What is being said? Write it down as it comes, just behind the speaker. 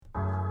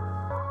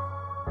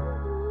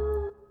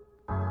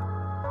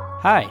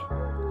Hi,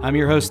 I'm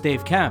your host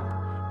Dave Kemp,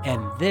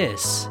 and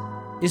this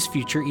is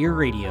Future Ear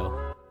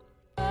Radio.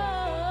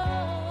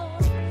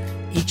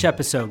 Each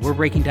episode, we're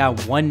breaking down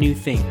one new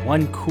thing,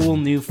 one cool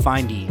new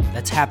finding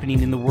that's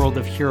happening in the world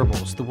of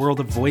hearables, the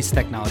world of voice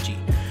technology.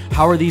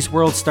 How are these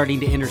worlds starting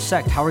to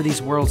intersect? How are these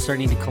worlds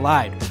starting to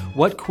collide?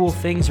 What cool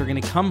things are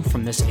going to come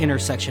from this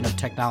intersection of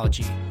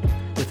technology?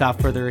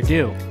 Without further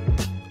ado,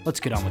 let's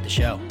get on with the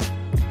show.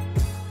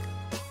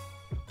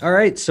 All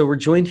right, so we're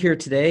joined here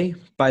today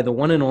by the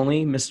one and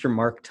only Mr.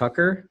 Mark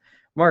Tucker.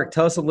 Mark,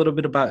 tell us a little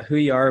bit about who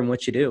you are and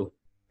what you do.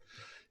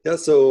 Yeah,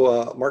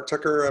 so Mark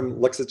Tucker, I'm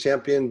Lexa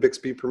Champion,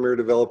 Bixby Premier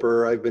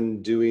Developer. I've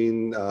been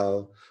doing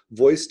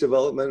voice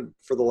development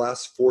for the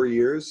last 4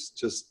 years,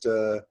 just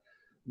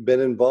been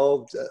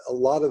involved a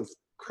lot of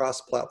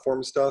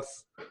cross-platform stuff,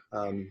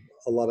 a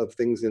lot of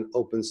things in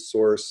open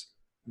source,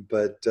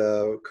 but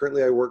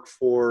currently I work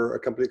for a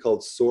company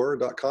called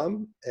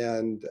Soar.com,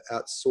 and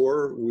at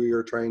Soar, we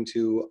are trying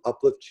to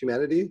uplift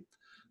humanity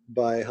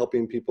by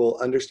helping people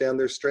understand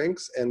their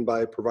strengths and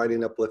by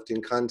providing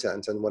uplifting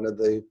content. And one of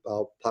the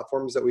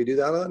platforms that we do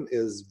that on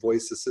is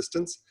voice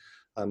assistance.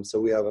 So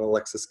we have an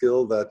Alexa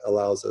skill that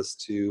allows us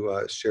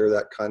to share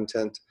that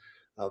content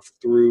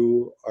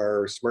through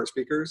our smart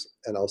speakers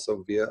and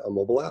also via a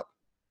mobile app.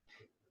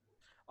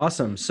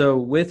 Awesome. So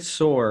with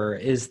Soar,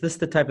 is this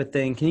the type of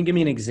thing? Can you give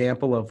me an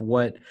example of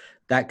what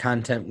that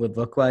content would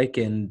look like?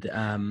 And,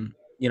 I'm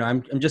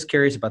just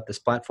curious about this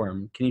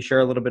platform. Can you share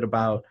a little bit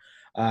about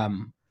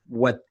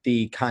what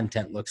the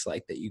content looks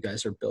like that you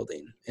guys are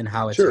building and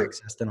how it's Sure.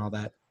 accessed and all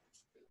that?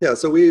 Yeah,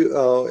 so we,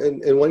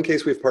 in one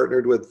case, we've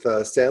partnered with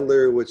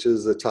Sandler, which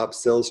is a top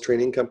sales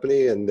training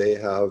company, and they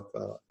have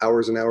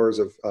hours and hours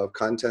of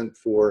content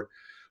for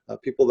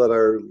people that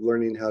are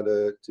learning how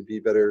to be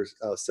better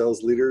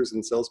sales leaders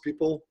and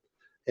salespeople.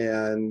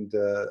 And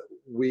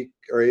we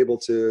are able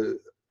to,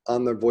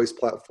 on their voice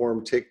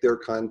platform, take their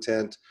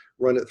content,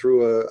 run it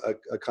through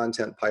a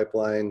content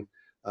pipeline,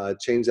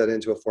 change that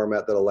into a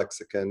format that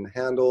Alexa can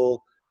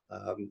handle,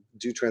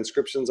 do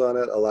transcriptions on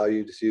it, allow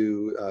you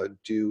to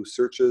do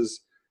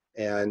searches,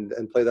 and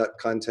play that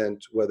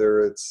content,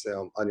 whether it's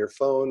on your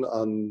phone,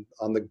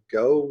 on the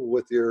go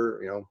with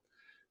your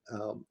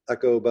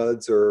Echo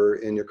Buds, or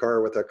in your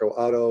car with Echo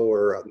Auto,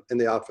 or in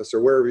the office,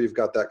 or wherever you've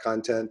got that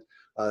content.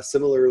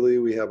 Similarly,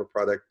 we have a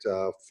product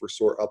for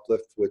Soar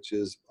Uplift, which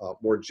is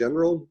more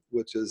general,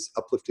 which is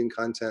uplifting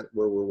content,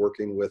 where we're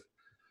working with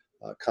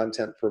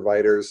content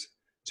providers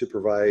to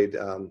provide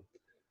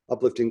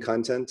uplifting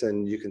content,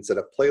 and you can set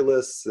up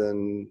playlists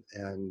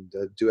and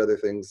do other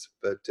things,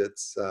 but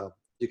it's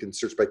you can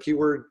search by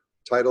keyword,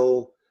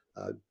 title,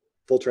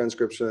 full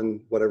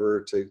transcription,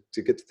 whatever, to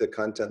get to the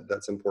content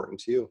that's important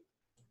to you.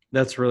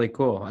 That's really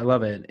cool. I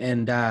love it.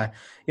 And,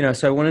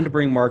 so I wanted to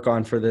bring Mark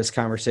on for this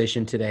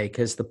conversation today,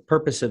 because the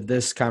purpose of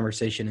this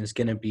conversation is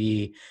going to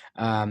be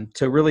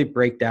to really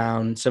break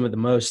down some of the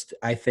most,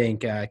 I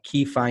think,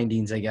 key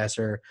findings, I guess,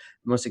 or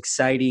most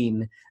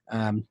exciting,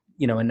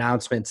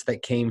 announcements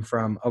that came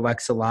from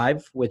Alexa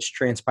Live, which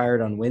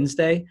transpired on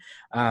Wednesday.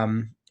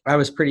 I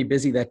was pretty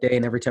busy that day,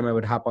 and every time I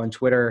would hop on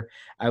Twitter,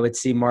 I would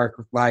see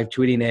Mark live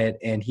tweeting it,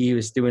 and he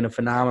was doing a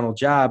phenomenal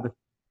job.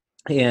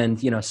 And,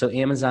 so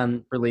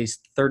Amazon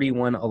released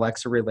 31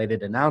 Alexa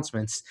related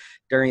announcements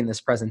during this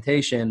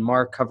presentation.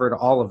 Mark covered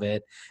all of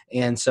it.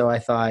 And so I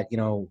thought,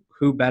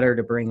 who better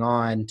to bring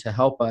on to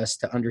help us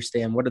to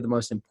understand what are the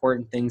most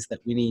important things that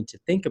we need to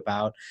think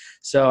about.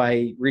 So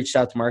I reached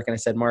out to Mark and I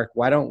said, Mark,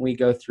 why don't we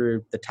go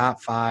through the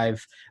top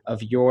 5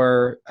 of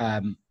your,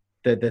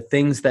 the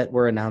things that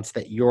were announced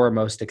that you're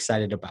most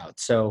excited about.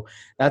 So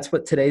that's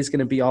what today's going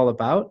to be all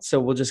about. So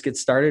we'll just get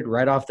started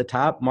right off the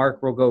top.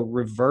 Mark, we'll go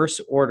reverse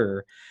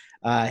order.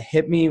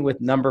 Hit me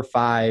with number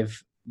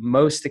 5,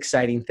 most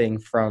exciting thing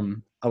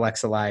from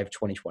Alexa Live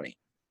 2020.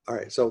 All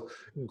right, so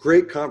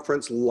great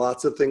conference,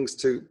 lots of things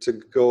to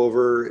go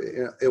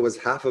over. It was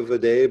half of a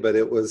day, but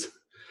it was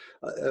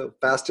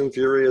fast and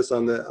furious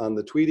on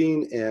the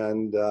tweeting,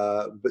 and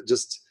but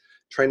just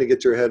trying to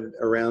get your head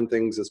around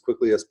things as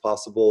quickly as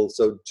possible.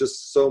 So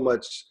just so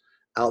much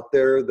out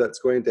there that's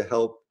going to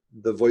help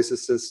the voice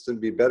assistant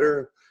be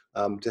better,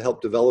 to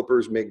help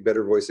developers make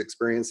better voice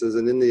experiences.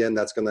 And in the end,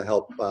 that's going to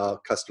help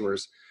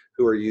customers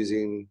who are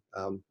using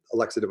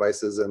Alexa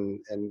devices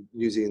and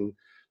using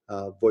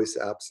voice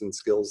apps and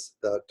skills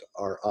that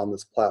are on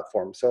this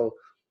platform. So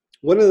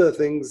one of the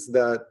things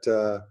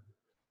that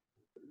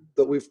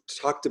we've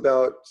talked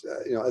about,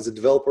 as a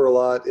developer a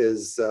lot,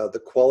 is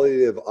the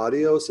quality of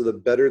audio. So the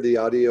better the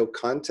audio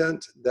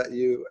content that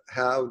you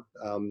have,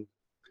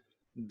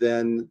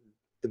 then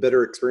the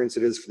better experience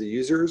it is for the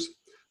users.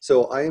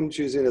 So I am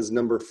choosing as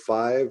number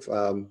 5,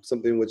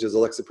 something which is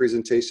Alexa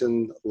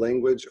Presentation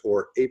Language,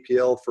 or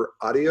APL for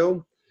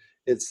audio.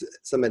 It's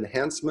some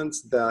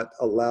enhancements that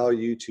allow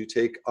you to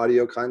take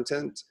audio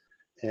content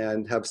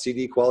and have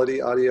CD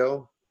quality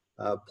audio,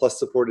 plus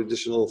support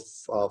additional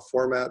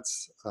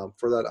formats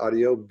for that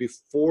audio.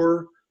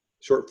 Before,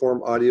 short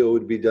form audio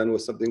would be done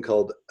with something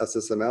called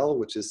SSML,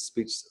 which is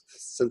Speech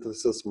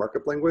Synthesis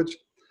Markup Language.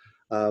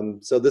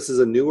 So this is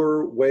a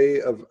newer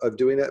way of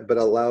doing it, but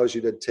allows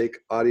you to take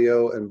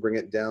audio and bring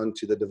it down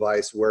to the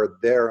device, where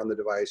there on the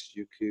device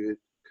you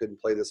could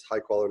play this high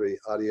quality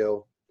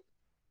audio,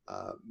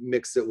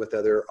 mix it with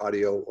other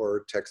audio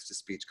or text to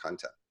speech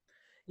content.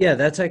 Yeah,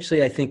 that's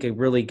actually, I think, a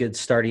really good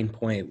starting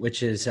point,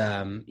 which is,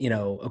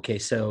 okay,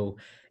 so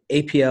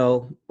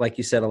APL, like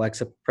you said,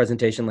 Alexa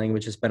presentation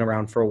language has been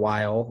around for a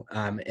while.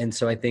 And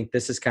so I think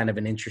this is kind of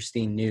an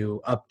interesting new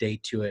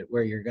update to it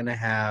where you're going to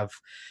have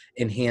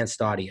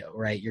enhanced audio,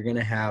 right? You're going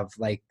to have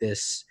like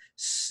this,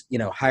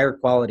 higher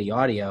quality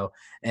audio.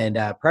 And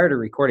prior to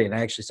recording,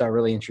 I actually saw a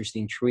really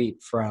interesting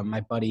tweet from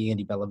my buddy,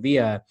 Andy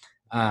Bellavia,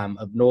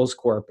 of Knowles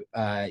Corp.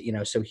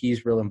 So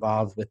he's real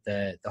involved with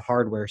the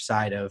hardware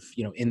side of,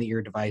 in the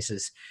ear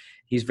devices.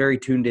 He's very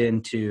tuned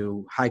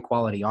into high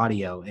quality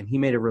audio, and he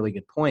made a really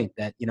good point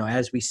that,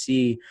 as we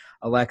see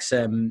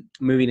Alexa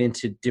moving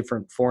into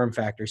different form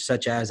factors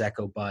such as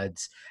Echo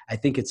Buds, I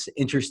think it's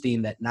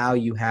interesting that now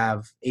you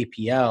have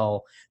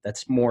APL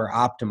that's more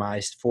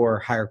optimized for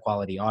higher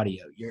quality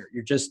audio.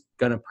 You're just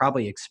going to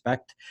probably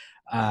expect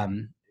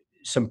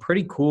some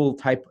pretty cool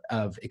type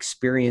of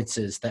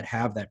experiences that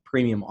have that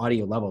premium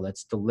audio level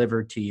that's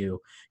delivered to you,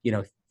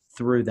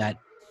 through that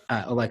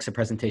Alexa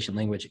presentation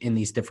language in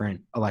these different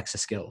Alexa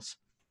skills.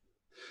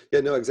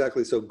 Yeah, no,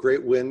 exactly. So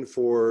great win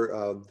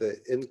for the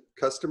end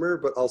customer,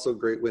 but also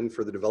great win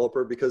for the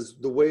developer, because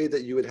the way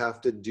that you would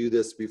have to do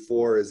this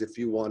before is if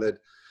you wanted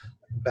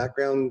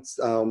background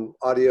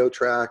audio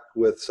track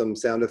with some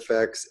sound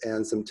effects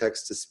and some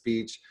text to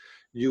speech,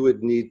 you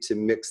would need to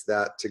mix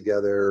that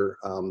together,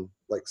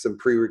 like some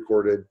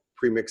pre-recorded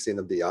pre-mixing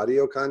of the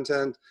audio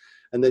content.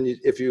 And then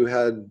if you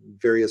had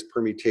various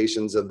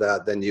permutations of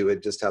that, then you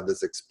would just have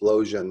this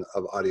explosion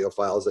of audio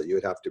files that you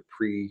would have to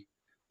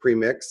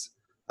pre-mix.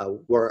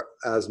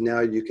 Whereas now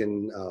you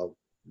can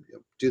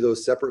do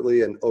those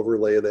separately and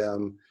overlay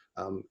them,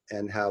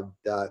 and have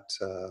that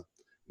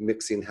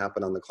mixing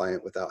happen on the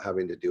client without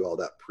having to do all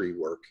that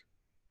pre-work.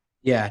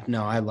 Yeah,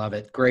 no, I love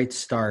it. Great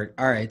start.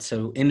 All right,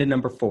 so into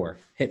number 4.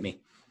 Hit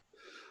me.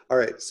 All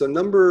right, so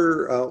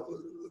number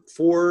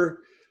 4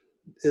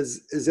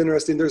 is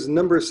interesting. There's a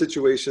number of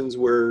situations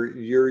where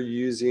you're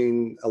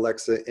using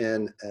Alexa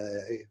in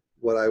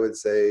what I would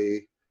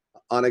say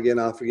on again,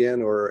 off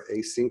again, or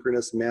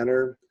asynchronous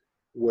manner,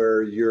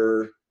 where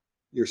you're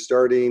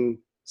starting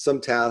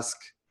some task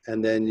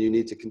and then you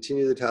need to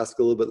continue the task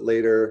a little bit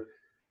later.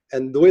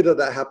 And the way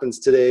that happens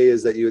today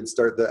is that you would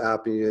start the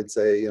app and you would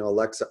say,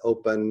 Alexa,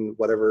 open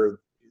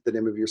whatever the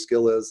name of your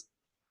skill is,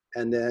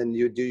 and then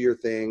you would do your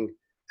thing,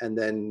 and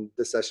then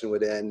the session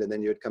would end, and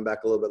then you would come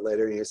back a little bit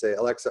later and you say,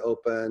 Alexa,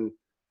 open,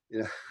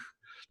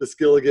 the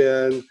skill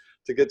again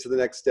to get to the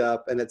next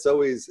step. And it's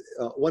always,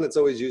 one, it's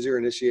always user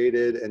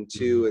initiated, and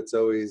two, it's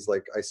always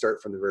like I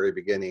start from the very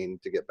beginning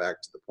to get back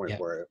to the point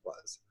where it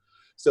was.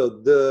 So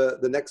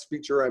the next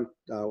feature I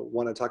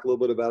want to talk a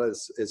little bit about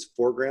is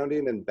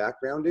foregrounding and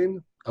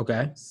backgrounding.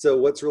 Okay. So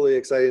what's really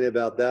exciting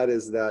about that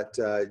is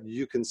that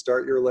you can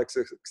start your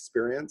Alexa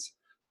experience.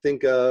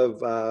 Think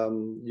of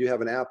you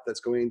have an app that's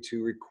going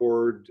to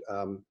record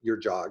your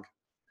jog.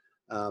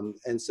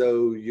 And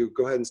so you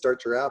go ahead and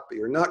start your app, but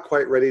you're not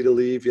quite ready to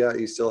leave yet.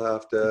 You still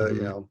have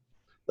to,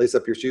 lace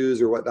up your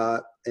shoes or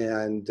whatnot.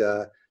 And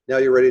now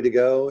you're ready to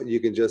go. You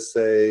can just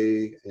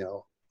say,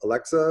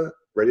 Alexa,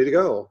 ready to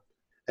go.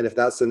 And if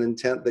that's an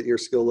intent that your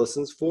skill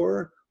listens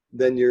for,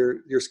 then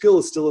your skill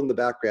is still in the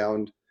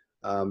background,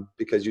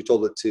 because you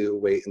told it to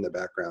wait in the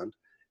background,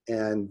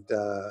 and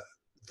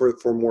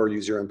for more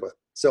user input.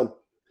 So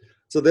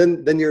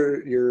then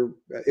your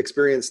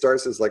experience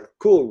starts as like,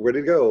 cool,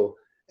 ready to go.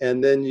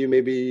 And then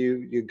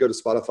you go to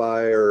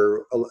Spotify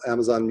or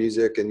Amazon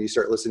Music and you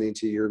start listening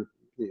to your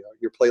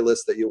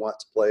playlist that you want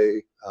to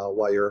play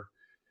while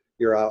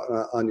you're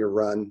out on your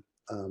run.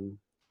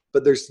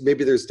 But there's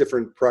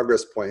different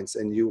progress points,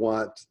 and you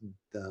want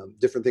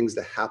different things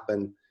to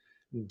happen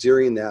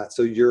during that.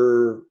 So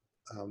your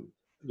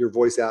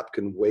voice app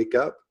can wake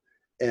up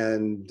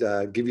and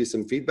give you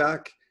some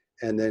feedback,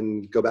 and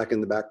then go back in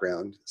the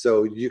background.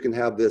 So you can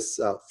have this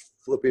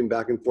flipping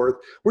back and forth.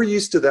 We're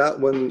used to that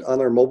when on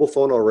our mobile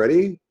phone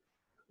already.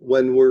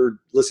 When we're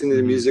listening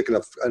to music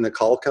and a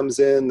call comes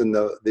in, and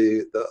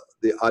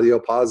the audio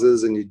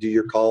pauses, and you do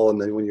your call, and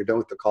then when you're done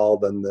with the call,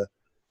 then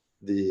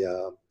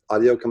the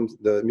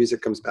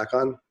music comes back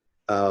on.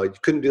 You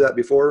couldn't do that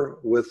before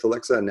with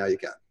Alexa, and now you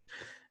can.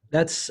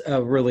 That's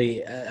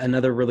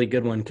another really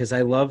good one, because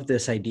I love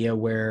this idea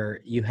where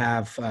you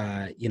have,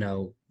 I'm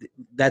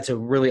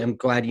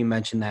glad you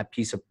mentioned that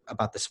piece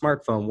about the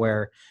smartphone,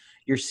 where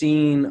you're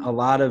seeing a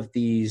lot of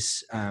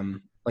these,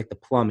 like the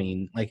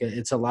plumbing, like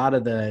it's a lot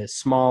of the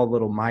small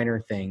little minor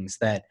things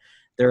that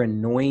they're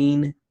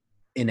annoying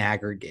in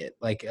aggregate.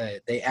 Like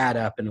they add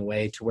up in a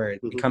way to where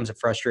it becomes a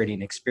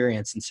frustrating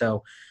experience. And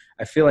so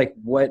I feel like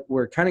what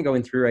we're kind of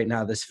going through right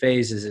now, this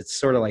phase, is it's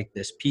sort of like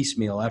this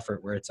piecemeal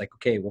effort where it's like,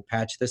 okay, we'll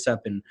patch this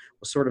up and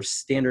we'll sort of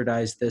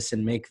standardize this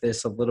and make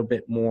this a little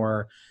bit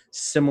more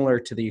similar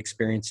to the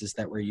experiences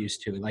that we're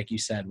used to. Like you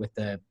said, with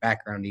the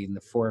backgrounding,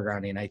 the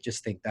foregrounding, I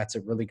just think that's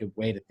a really good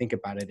way to think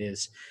about it,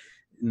 is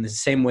in the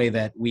same way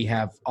that we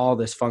have all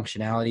this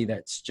functionality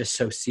that's just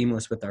so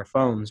seamless with our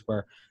phones,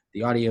 where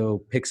the audio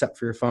picks up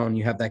for your phone,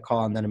 you have that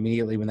call, and then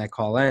immediately when that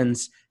call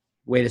ends,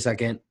 wait a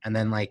second, and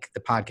then like the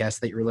podcast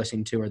that you're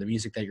listening to or the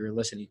music that you're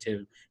listening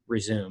to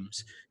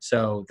resumes.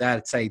 So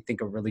that's, I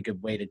think, a really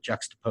good way to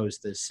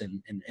juxtapose this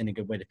and a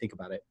good way to think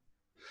about it.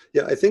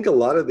 Yeah, I think a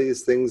lot of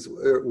these things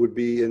would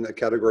be in a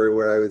category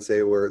where I would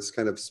say where it's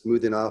kind of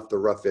smoothing off the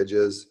rough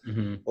edges,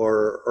 Mm-hmm.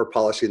 or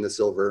polishing the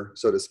silver,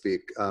 so to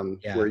speak,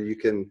 Yeah. where you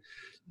can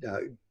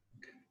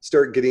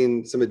start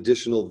getting some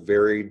additional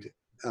varied,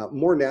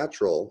 more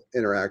natural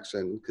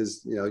interaction.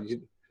 Because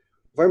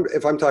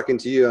if I'm talking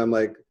to you, I'm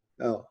like,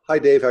 oh, hi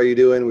Dave, how are you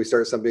doing? We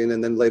start something,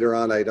 and then later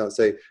on, I don't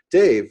say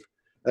Dave.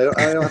 I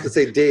don't have to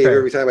say Dave Right.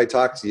 every time I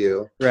talk to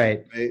you.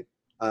 Right. Right.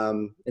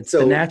 It's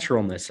the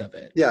naturalness of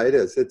it. Yeah, it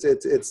is.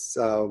 It's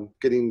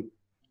getting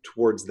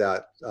towards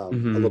that a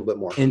little bit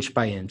more. Inch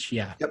by inch.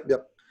 Yeah.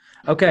 Yep.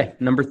 Okay.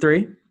 Number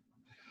 3.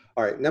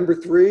 All right. Number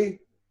 3.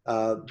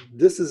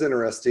 This is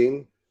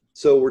interesting.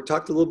 So we're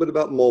talked a little bit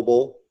about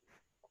mobile.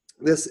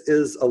 This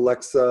is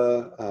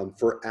Alexa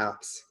for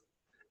apps.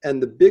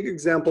 And the big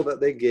example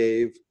that they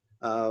gave,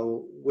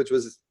 which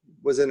was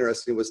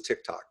interesting, was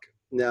TikTok.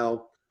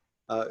 Now,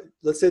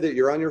 let's say that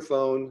you're on your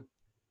phone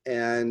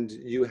and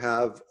you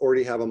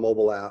already have a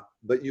mobile app,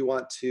 but you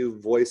want to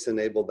voice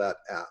enable that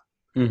app.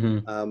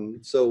 Mm-hmm.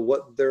 So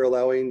what they're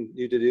allowing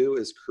you to do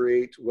is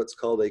create what's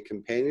called a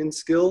companion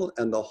skill.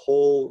 And the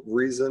whole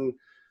reason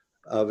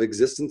of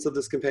existence of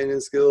this companion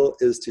skill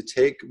is to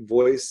take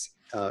voice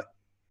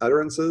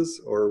utterances,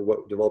 or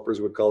what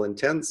developers would call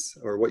intents,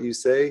 or what you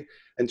say,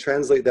 and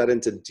translate that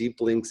into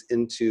deep links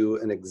into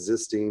an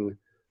existing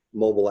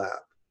mobile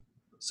app.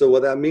 So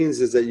what that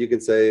means is that you can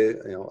say,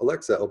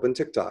 Alexa, open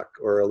TikTok,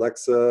 or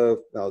Alexa,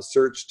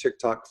 search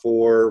TikTok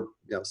for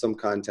some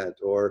content,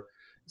 or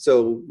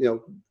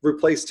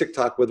replace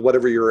TikTok with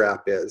whatever your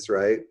app is,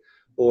 right?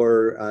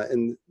 Or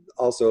and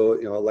also,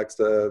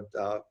 Alexa,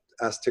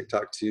 ask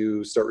TikTok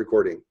to start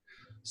recording.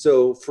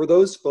 So for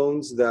those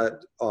phones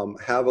that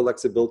have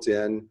Alexa built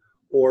in,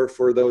 or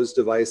for those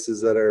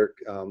devices that are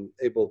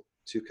able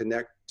to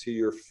connect to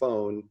your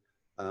phone,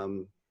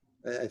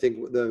 I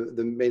think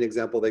the main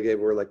example they gave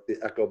were like the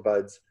Echo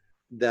Buds,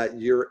 that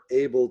you're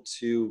able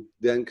to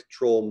then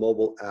control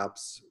mobile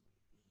apps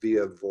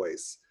via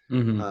voice.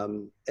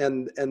 Mm-hmm.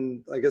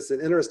 And I guess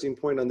an interesting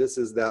point on this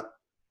is that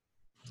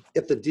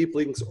if the deep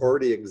links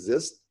already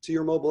exist to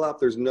your mobile app,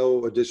 there's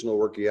no additional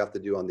work you have to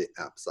do on the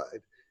app side.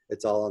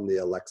 It's all on the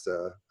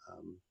Alexa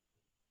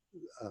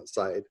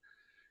side.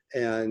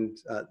 And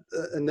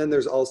then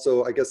there's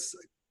also, I guess,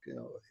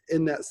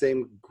 in that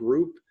same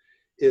group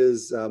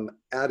is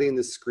adding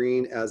the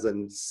screen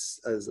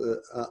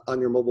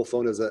on your mobile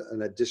phone as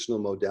an additional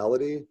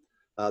modality.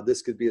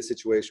 This could be a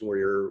situation where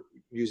you're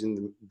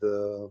using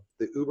the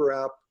Uber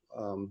app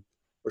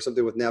or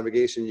something with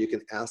navigation. You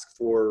can ask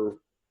for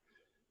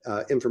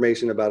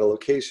information about a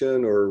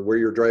location or where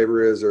your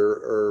driver is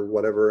or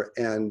whatever,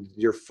 and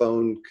your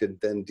phone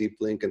could then deep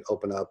link and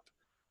open up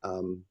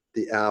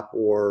the app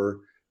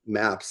or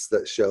maps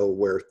that show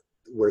where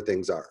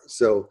things are.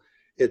 So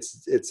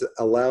it's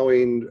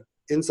allowing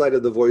inside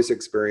of the voice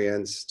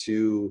experience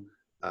to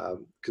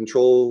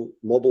control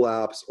mobile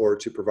apps or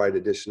to provide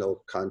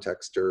additional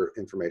context or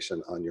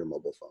information on your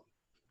mobile phone.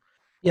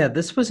 Yeah,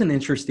 this was an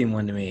interesting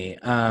one to me.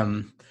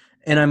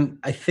 And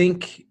I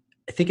think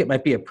it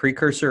might be a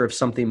precursor of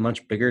something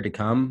much bigger to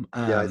come.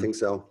 Yeah, I think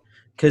so.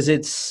 Because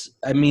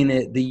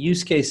the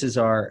use cases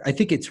are, I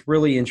think it's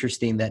really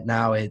interesting that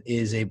now it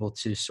is able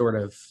to sort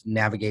of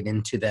navigate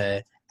into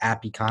the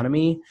app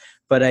economy,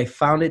 but I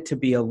found it to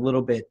be a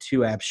little bit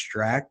too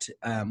abstract,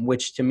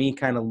 which to me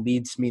kind of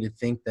leads me to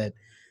think that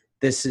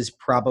this is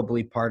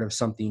probably part of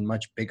something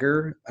much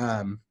bigger.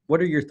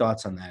 What are your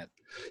thoughts on that?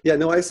 Yeah,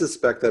 no, I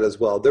suspect that as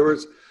well.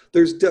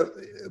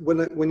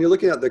 When you're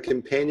looking at the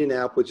companion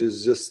app, which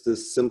is just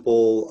this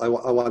simple, I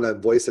want to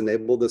voice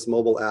enable this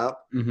mobile app.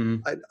 Mm-hmm.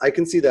 I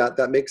can see that.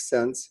 That makes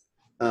sense.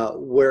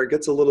 Where it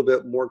gets a little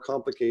bit more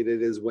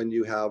complicated is when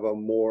you have a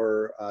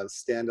more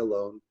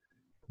standalone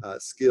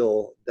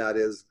skill that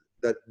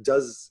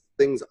does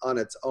things on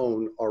its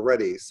own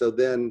already. So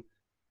then,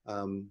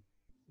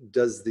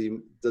 does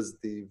the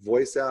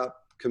voice app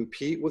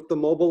compete with the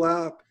mobile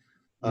app?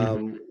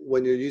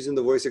 When you're using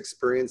the voice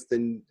experience,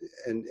 then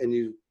and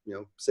you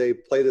say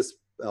play this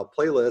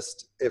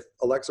playlist, if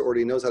Alexa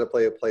already knows how to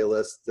play a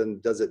playlist,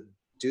 then does it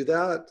do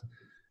that?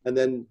 And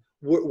then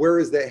where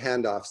is that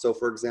handoff? So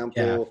for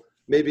example,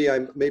 maybe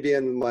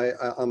on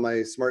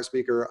my smart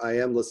speaker, I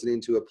am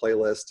listening to a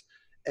playlist,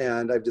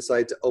 and I've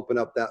decided to open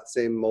up that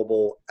same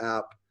mobile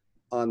app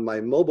on my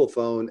mobile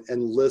phone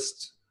and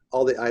list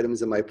all the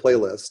items in my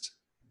playlist.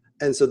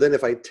 And so then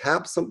if I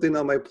tap something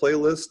on my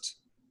playlist,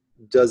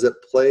 does it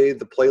play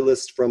the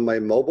playlist from my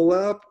mobile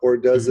app, or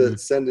does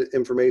it send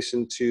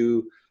information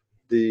to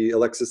the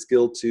Alexa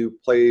skill to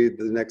play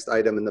the next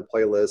item in the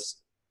playlist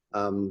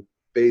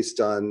based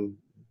on,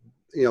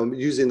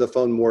 using the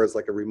phone more as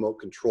like a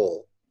remote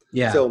control?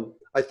 Yeah. So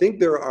I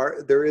think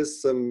there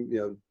is some,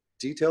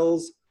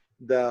 details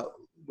that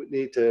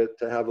need to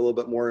have a little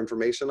bit more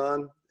information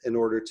on in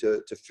order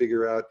to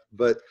figure out.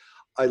 But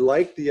I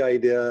like the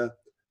idea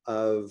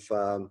of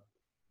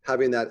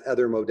having that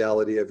other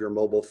modality of your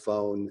mobile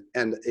phone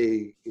and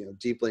a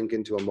deep link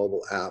into a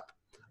mobile app.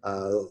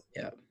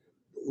 Yeah.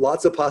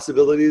 Lots of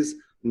possibilities.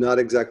 Not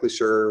exactly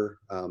sure.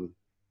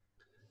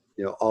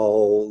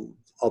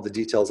 All the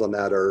details on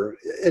that are,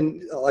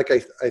 and like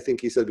I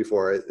think you said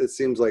before, it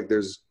seems like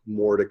there's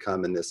more to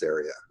come in this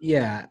area.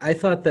 Yeah, I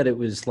thought that it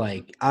was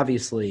like,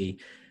 obviously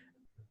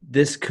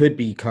this could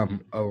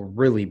become a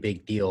really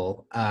big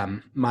deal.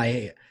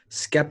 My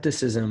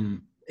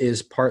skepticism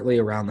is partly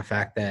around the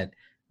fact that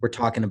we're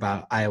talking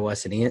about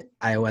iOS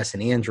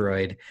and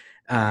Android.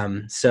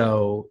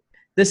 So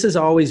this has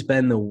always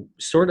been the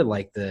sort of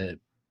like the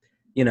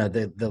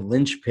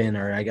linchpin,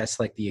 or I guess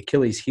like the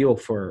Achilles heel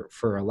for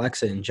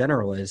Alexa in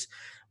general, is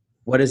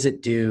what does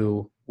it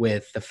do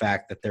with the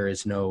fact that there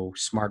is no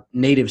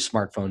native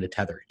smartphone to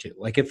tether it to?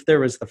 Like if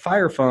there was the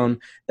Fire Phone,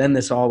 then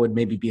this all would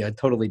maybe be a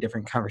totally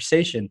different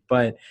conversation.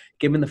 But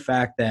given the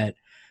fact that,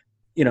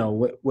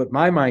 what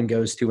my mind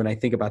goes to when I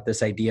think about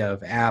this idea of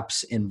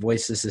apps and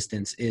voice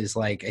assistants is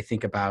like, I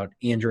think about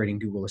Android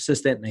and Google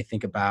Assistant, and I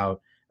think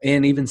about,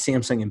 and even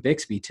Samsung and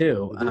Bixby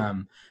too.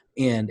 Mm-hmm.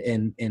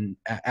 And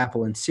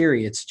Apple and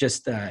Siri. It's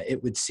just,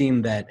 it would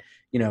seem that,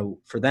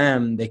 for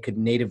them, they could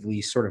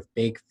natively sort of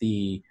bake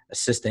the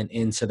assistant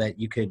in so that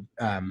you could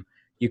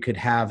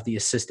have the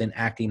assistant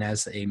acting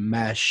as a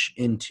mesh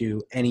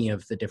into any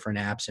of the different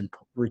apps and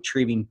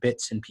retrieving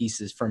bits and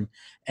pieces from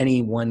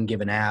any one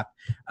given app.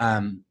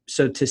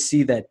 So to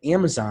see that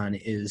Amazon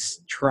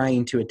is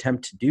trying to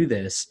attempt to do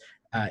this,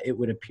 it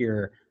would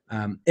appear,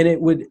 and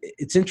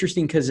it's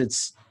interesting because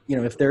it's,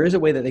 if there is a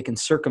way that they can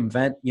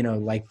circumvent,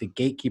 like the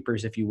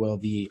gatekeepers, if you will,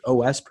 the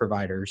OS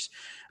providers,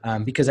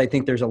 because I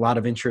think there's a lot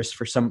of interest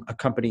for a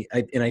company,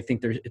 and I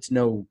think it's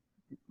no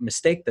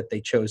mistake that they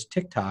chose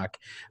TikTok,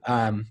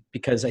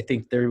 because I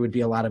think there would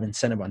be a lot of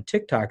incentive on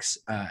TikTok's,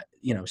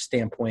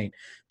 standpoint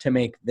to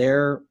make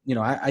their,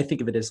 I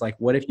think of it as like,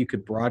 what if you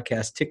could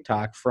broadcast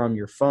TikTok from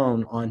your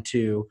phone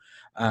onto,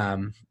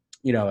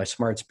 a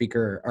smart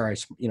speaker or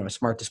a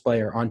smart display,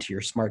 or onto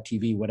your smart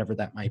TV, whatever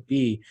that might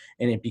be,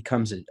 and it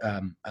becomes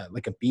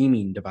like a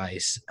beaming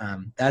device.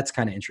 That's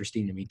kind of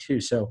interesting to me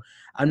too. So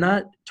I'm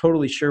not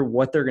totally sure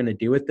what they're going to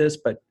do with this,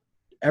 but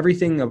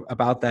everything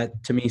about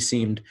that to me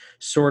seemed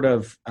sort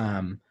of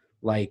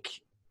like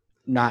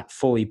not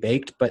fully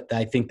baked. But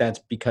I think that's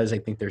because I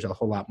think there's a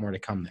whole lot more to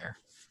come there.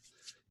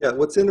 Yeah,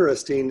 what's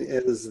interesting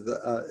is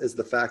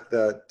the fact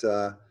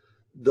that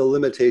the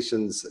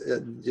limitations,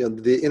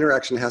 the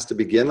interaction has to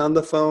begin on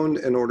the phone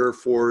in order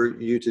for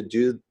you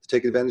to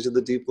take advantage of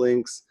the deep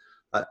links.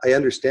 I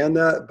understand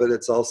that, but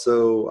it's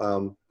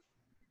also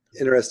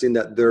interesting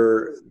that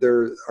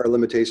there are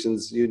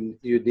limitations.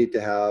 You'd need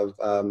to have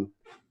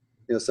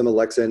some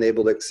Alexa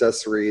enabled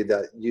accessory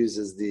that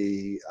uses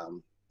the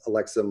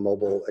Alexa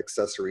mobile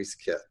accessories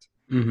kit.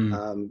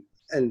 Mm-hmm.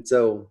 And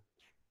so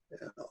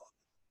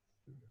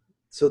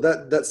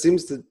that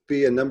seems to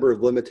be a number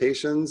of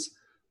limitations.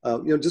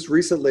 Just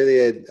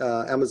recently,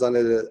 Amazon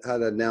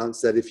had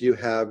announced that if you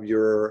have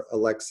your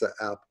Alexa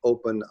app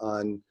open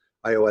on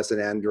iOS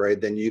and Android,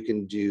 then you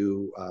can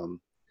do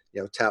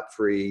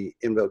tap-free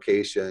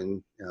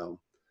invocation,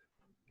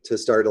 to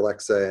start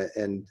Alexa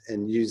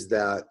and use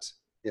that,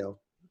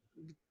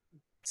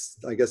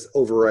 I guess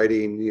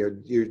overriding your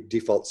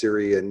default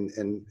Siri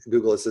and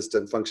Google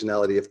Assistant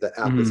functionality if the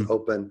app is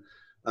open.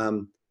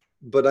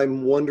 But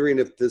I'm wondering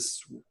if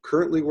this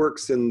currently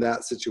works in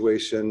that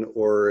situation,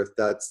 or if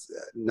that's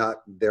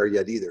not there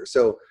yet either.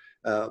 So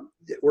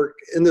we're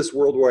in this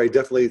world where I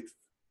definitely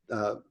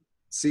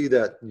see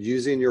that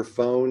using your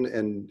phone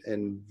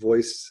and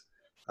voice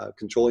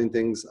controlling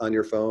things on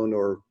your phone,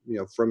 or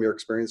from your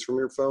experience from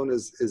your phone,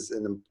 is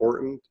an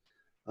important.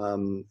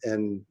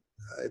 And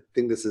I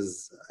think this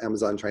is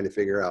Amazon trying to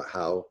figure out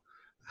how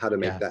to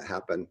make that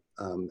happen,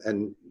 and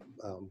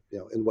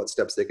in what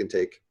steps they can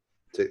take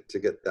to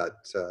get that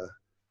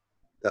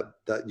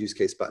use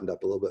case buttoned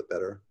up a little bit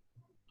better.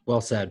 Well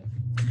said.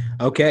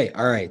 Okay.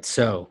 All right.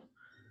 So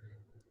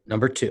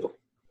number 2.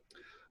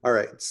 All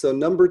right. So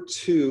number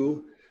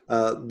 2,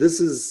 this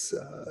is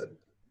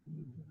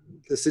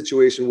the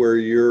situation where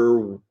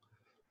you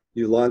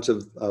launch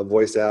a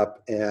voice app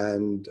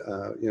and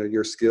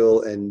your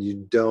skill, and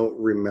you don't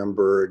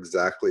remember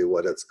exactly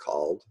what it's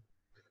called.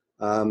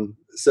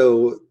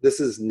 So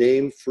this is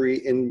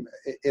name-free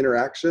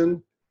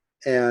interaction.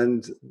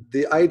 And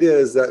the idea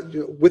is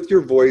that with your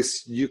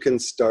voice, you can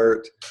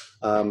start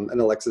an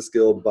Alexa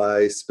skill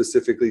by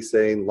specifically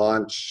saying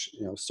launch,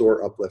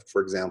 Soar Uplift,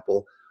 for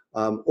example.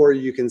 Or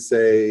you can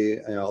say,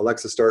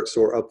 Alexa, start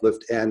Soar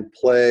Uplift and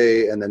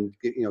play, and then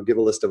give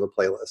a list of a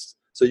playlist.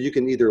 So you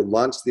can either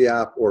launch the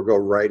app or go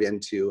right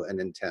into an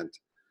intent.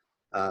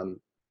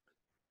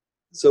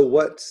 So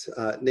what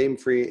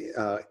name-free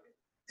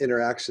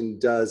interaction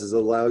does is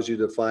allows you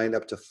to find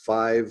up to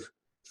 5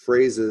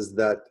 phrases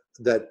that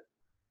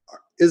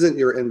isn't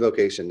your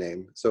invocation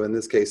name. So in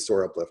this case,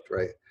 Soar Uplift,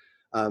 right?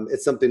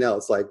 It's something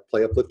else like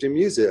play uplifting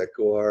music,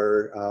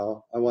 or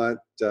I want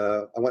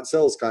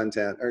sales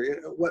content, or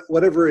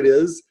whatever it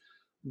is.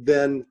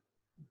 Then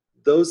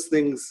those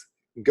things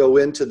go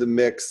into the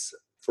mix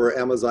for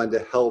Amazon to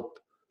help,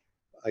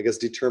 I guess,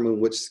 determine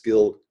which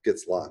skill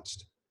gets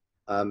launched.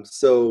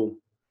 So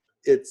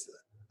I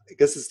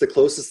guess it's the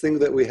closest thing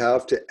that we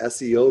have to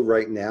SEO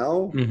right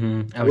now.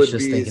 I was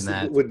just thinking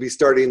that. Would be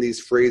starting these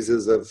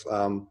phrases of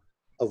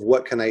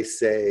what can I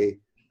say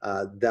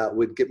that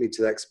would get me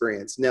to that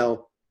experience.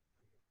 Now,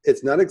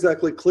 it's not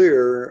exactly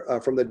clear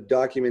from the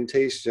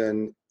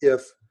documentation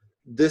if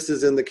this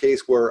is in the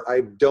case where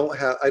I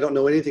don't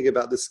know anything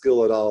about the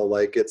skill at all.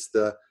 Like it's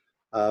the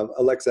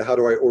Alexa, how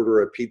do I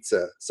order a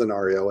pizza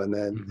scenario? And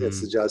then it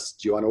suggests,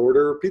 do you want to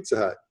order Pizza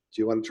Hut?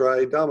 Do you want to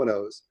try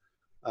Domino's?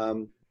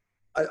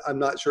 I'm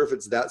not sure if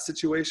it's that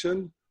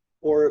situation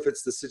or if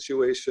it's the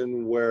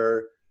situation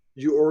where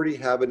you already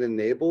have it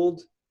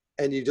enabled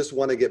and you just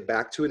want to get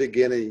back to it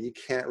again and you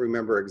can't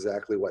remember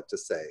exactly what to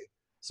say.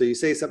 So you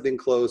say something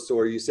close,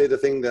 or you say the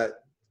thing that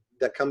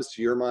comes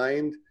to your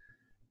mind,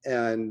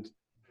 and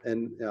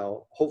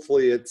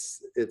hopefully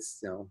it's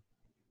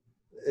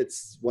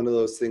one of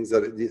those things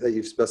that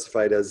you've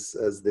specified as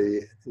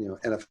the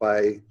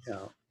NFI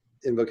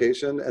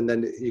invocation, and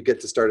then you get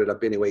to start it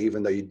up anyway,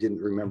 even though you didn't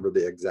remember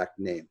the exact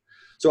name.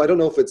 So I don't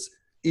know if it's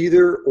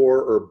either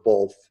or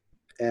both,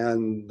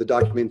 and the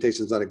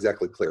documentation is not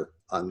exactly clear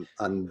on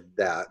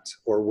that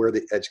or where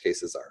the edge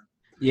cases are.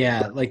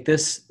 Yeah, like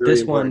this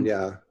one.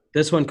 Yeah.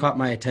 This one caught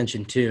my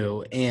attention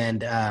too. And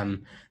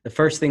the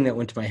first thing that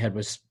went to my head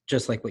was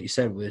just like what you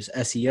said, was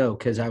SEO,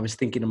 because I was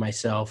thinking to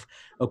myself,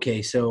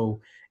 okay, so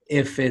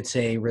if it's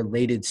a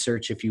related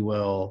search, if you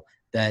will,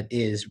 that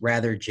is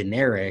rather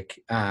generic,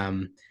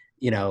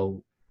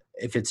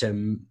 if it's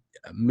a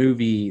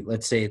movie,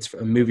 let's say it's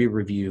a movie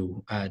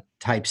review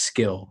type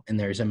skill, and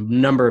there's a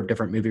number of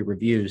different movie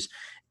reviews,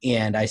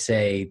 and I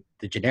say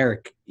the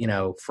generic,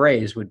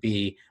 phrase would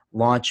be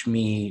launch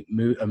me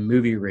a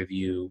movie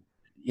review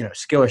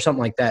skill or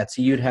something like that.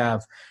 So you'd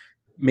have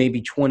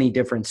maybe 20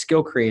 different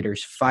skill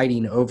creators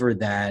fighting over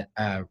that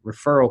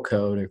referral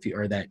code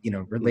or that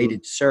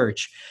related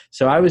search.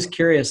 So I was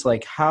curious,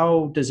 like,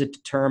 how does it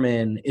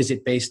determine? Is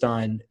it based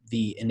on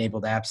the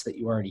enabled apps that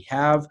you already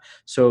have?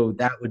 So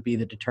that would be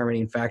the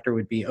determining factor.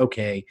 Would be,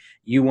 okay,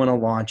 you want to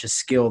launch a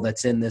skill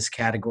that's in this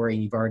category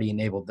and you've already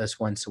enabled this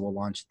one, so we'll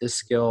launch this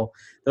skill.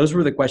 Those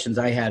were the questions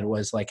I had.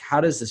 Was like, how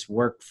does this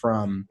work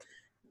from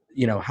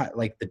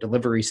like the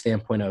delivery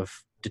standpoint of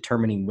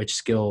determining which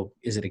skill?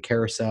 Is it a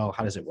carousel?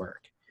 How does it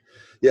work?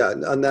 Yeah,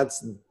 and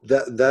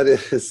that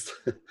is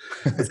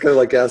it's kind of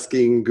like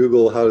asking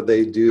Google how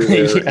they do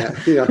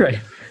their right.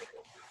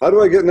 How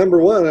do I get number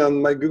one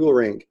on my Google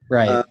rank?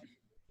 Right.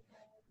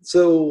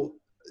 So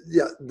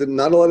yeah,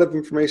 not a lot of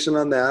information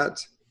on that.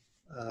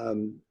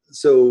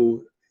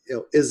 So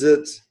is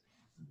it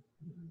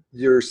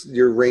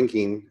your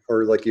ranking,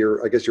 or like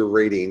your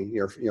rating,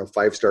 your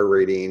 5-star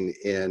rating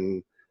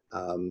in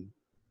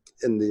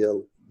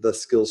the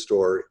skill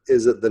store?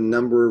 Is it the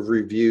number of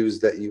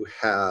reviews that you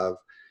have?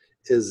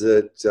 Is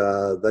it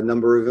the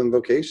number of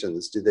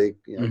invocations? Do they,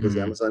 does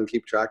Amazon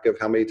keep track of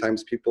how many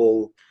times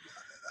people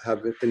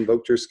have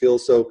invoked your skill?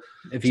 So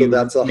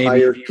that's a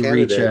higher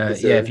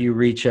candidate. If you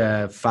reach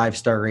a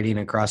 5-star rating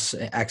across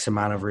X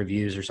amount of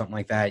reviews or something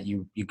like that,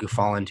 you could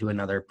fall into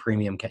another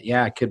premium.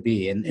 Yeah, it could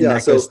be. And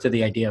that goes to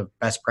the idea of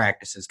best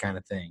practices kind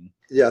of thing.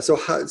 Yeah. So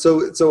I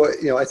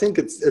think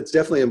it's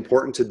definitely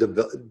important to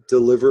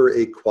deliver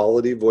a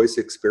quality voice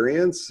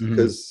experience,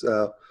 because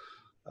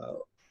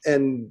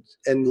and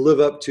live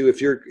up to, if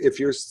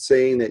you're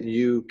saying that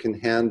you can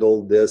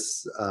handle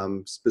this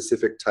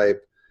specific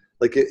type,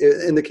 like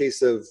in the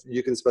case of,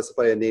 you can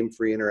specify a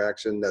name-free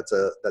interaction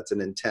that's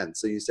an intent.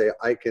 So you say,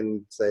 I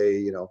can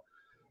say,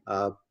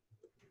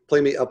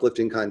 play me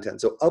uplifting content.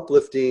 So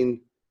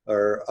uplifting,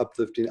 or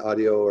uplifting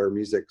audio or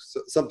music,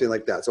 something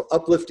like that. So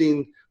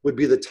uplifting would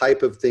be the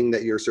type of thing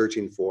that you're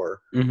searching for.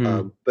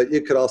 But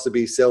it could also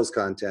be sales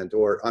content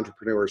or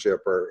entrepreneurship,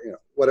 or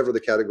whatever the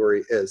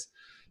category is.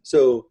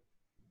 So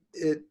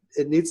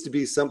it needs to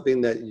be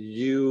something that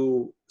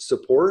you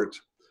support.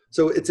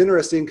 So it's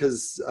interesting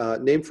because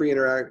name-free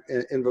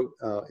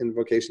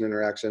invocation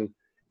interaction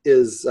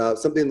is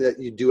something that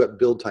you do at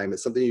build time.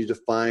 It's something you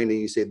define and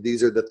you say,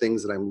 these are the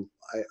things that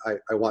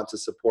I want to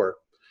support.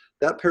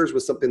 That pairs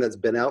with something that's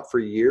been out for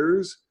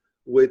years,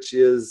 which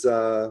is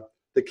the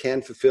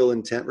can fulfill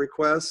intent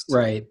request.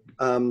 Right.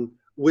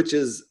 Which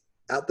is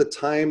at the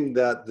time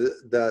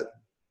that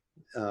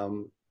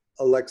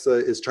Alexa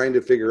is trying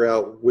to figure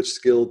out which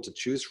skill to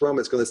choose from,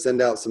 it's going to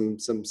send out some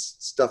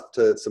stuff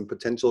to some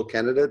potential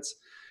candidates.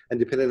 And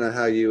depending on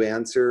how you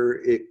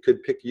answer, it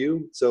could pick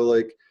you. So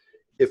like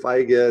if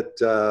I get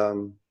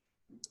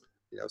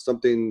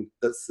something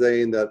that's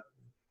saying that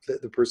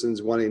the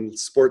person's wanting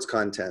sports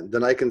content,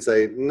 then I can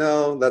say,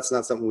 no, that's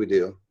not something we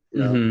do.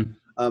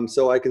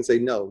 So I can say,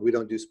 no, we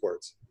don't do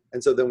sports.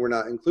 And so then we're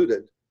not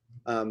included.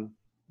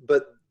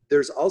 But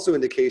there's also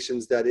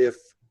indications that if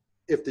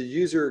the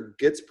user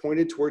gets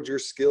pointed towards your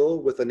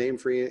skill with a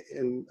name-free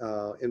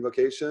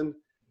invocation,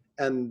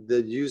 and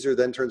the user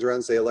then turns around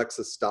and say,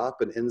 Alexa,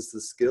 stop, and ends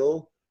the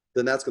skill,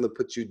 then that's going to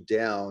put you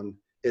down.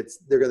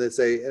 They're going to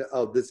say,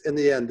 oh, this, in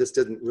the end, this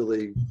didn't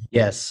really,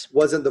 Yes,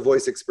 wasn't the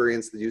voice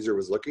experience the user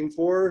was looking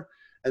for.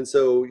 And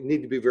so you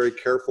need to be very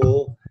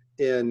careful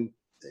in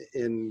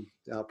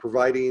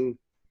providing,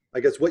 I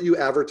guess, what you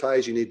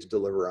advertise, you need to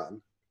deliver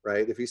on,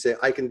 right? If you say,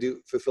 I can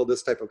fulfill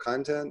this type of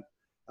content,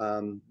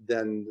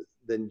 then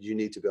you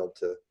need to be able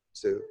to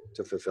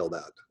fulfill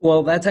that.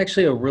 well, that's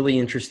actually a really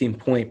interesting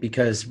point,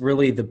 because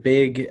really the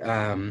big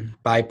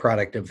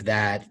byproduct of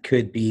that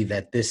could be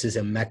that this is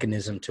a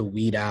mechanism to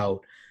weed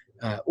out,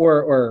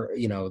 or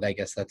I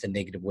guess that's a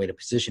negative way to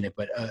position it,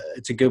 but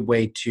it's a good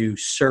way to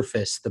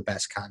surface the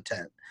best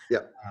content.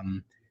 Yeah.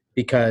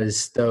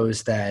 Because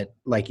those that,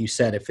 like you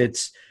said, if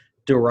it's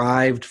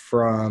derived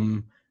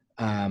from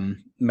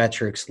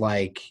metrics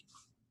like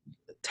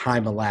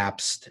time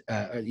elapsed,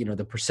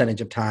 the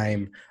percentage of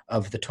time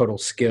of the total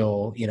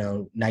skill,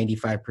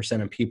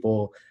 95% of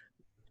people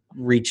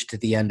reached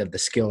the end of the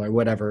skill or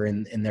whatever,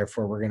 and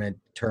therefore we're going to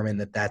determine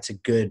that that's a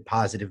good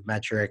positive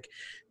metric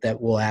that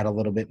will add a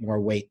little bit more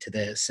weight to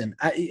this. And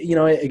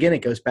again,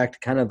 it goes back to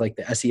kind of like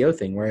the SEO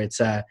thing, where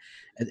it's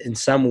in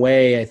some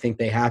way I think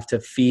they have to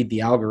feed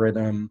the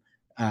algorithm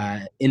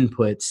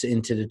inputs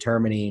into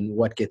determining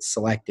what gets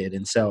selected,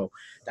 and so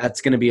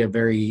that's going to be a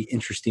very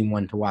interesting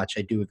one to watch.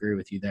 I do agree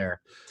with you there.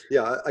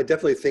 Yeah, I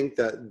definitely think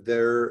that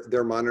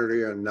they're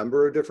monitoring a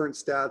number of different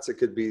stats. It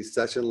could be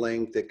session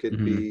length, it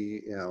could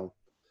be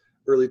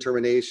early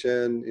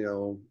termination.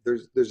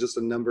 There's just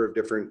a number of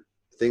different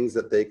things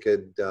that they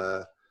could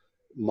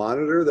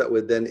monitor that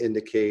would then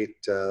indicate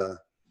that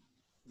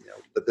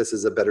this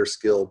is a better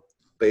skill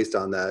based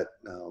on that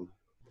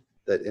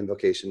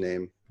invocation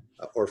name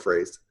or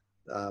phrase.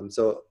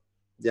 So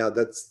yeah,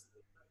 that's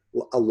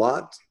a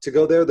lot to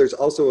go there. There's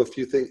also a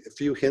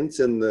few hints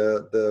in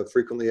the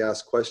frequently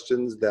asked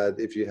questions that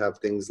if you have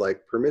things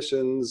like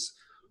permissions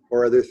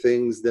or other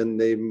things, then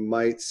they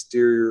might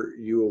steer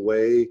you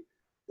away,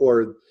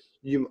 or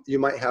you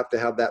might have to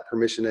have that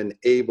permission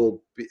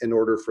enabled in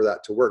order for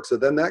that to work. So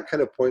then that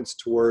kind of points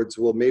towards,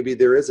 well, maybe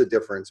there is a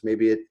difference.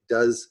 Maybe it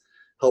does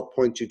help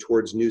point you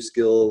towards new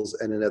skills,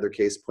 and in another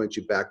case, point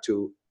you back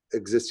to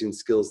existing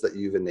skills that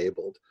you've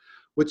enabled,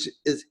 which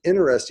is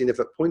interesting. If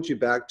it points you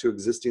back to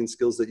existing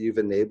skills that you've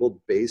enabled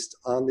based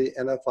on the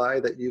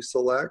NFI that you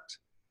select,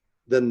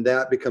 then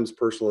that becomes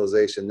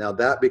personalization. Now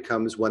that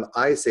becomes, when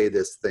I say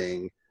this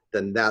thing,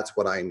 then that's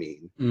what I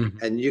mean.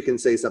 Mm-hmm. And you can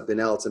say something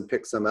else and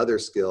pick some other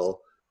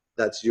skill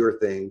that's your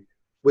thing,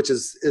 which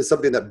is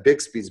something that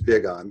Bixby's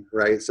big on,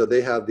 right? So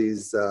they have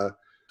these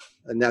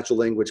natural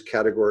language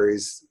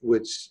categories,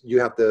 which you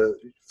have to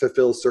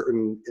fulfill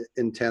certain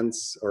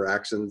intents or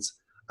actions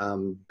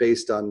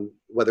based on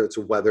whether it's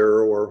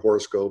weather or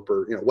horoscope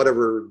or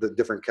whatever the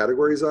different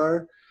categories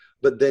are.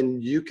 But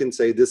then you can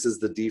say, this is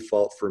the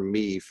default for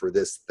me for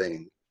this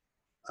thing.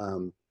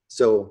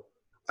 So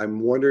I'm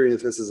wondering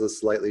if this is a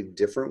slightly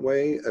different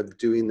way of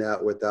doing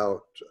that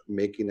without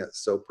making it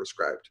so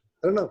prescribed.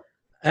 I don't know.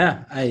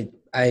 Yeah,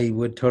 I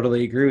would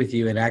totally agree with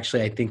you. And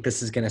actually, I think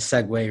this is going to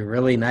segue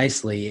really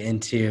nicely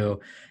into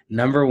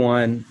number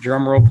one.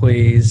 Drum roll,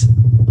 please.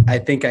 I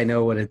think I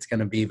know what it's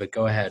going to be, but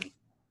go ahead.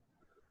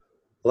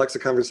 Alexa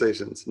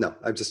Conversations. No,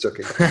 I'm just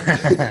joking.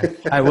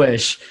 I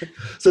wish.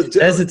 So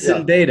as it's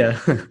in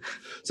beta.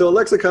 So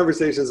Alexa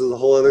Conversations is a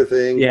whole other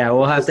thing. Yeah,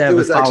 we'll have to have it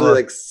was actually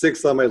like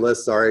 6th on my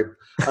list. Sorry.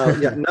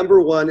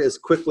 Number one is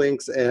quick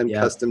links and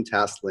custom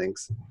task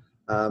links.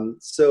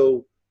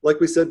 So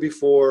like we said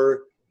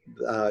before,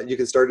 you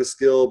can start a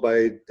skill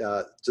by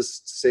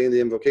just saying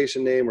the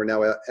invocation name, or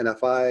now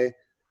NFI,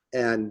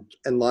 and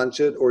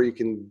launch it, or you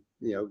can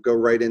go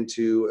right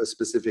into a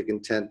specific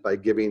intent by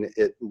giving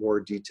it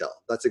more detail.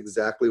 That's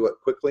exactly what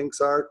quick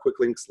links are. Quick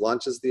links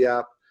launches the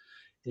app.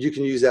 You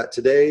can use that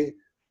today.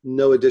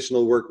 No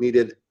additional work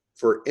needed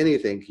for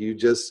anything. You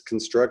just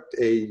construct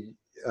a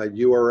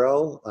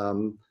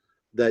URL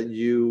that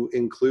you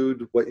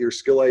include what your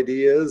skill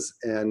ID is,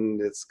 and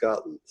it's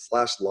got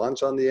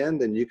 /launch on the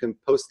end, and you can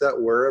post that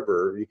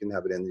wherever. You can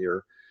have it in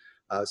your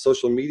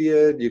social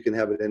media. You can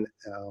have it in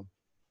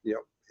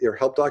your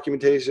help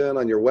documentation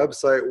on your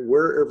website,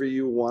 wherever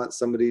you want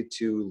somebody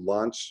to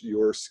launch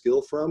your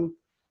skill from.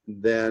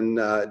 Then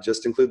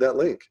just include that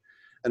link.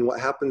 And what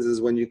happens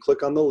is when you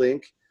click on the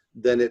link,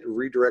 then it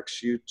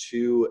redirects you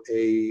to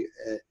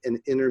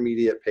an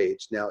intermediate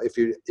page. Now,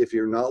 if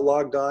you're not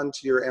logged on to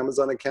your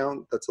Amazon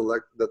account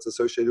that's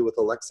associated with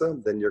Alexa,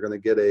 then you're going to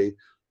get a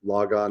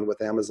log on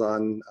with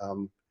Amazon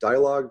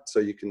dialog, so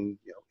you can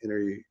enter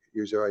your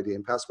user ID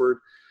and password.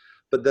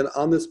 But then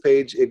on this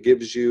page, it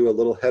gives you a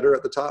little header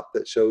at the top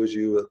that shows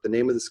you what the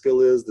name of the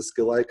skill is, the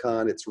skill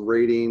icon, its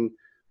rating,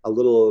 a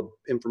little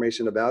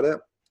information about it,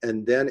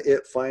 and then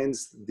it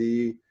finds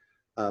the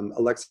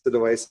Alexa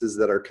devices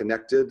that are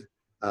connected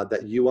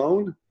that you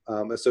own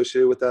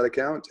associated with that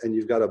account, and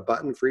you've got a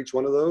button for each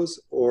one of those,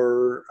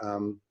 or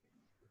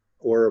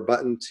a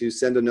button to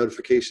send a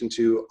notification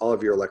to all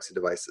of your Alexa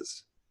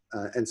devices.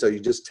 And so you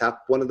just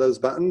tap one of those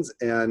buttons,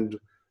 and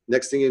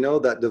Next thing you know,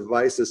 that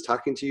device is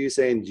talking to you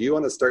saying, do you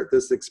want to start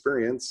this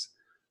experience,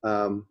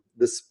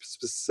 this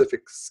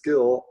specific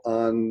skill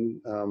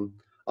on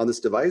this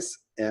device?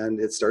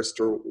 And it starts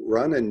to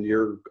run and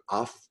you're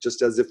off,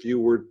 just as if you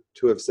were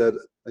to have said,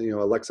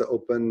 Alexa,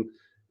 open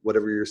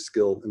whatever your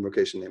skill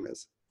invocation name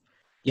is.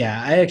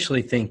 Yeah, I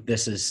actually think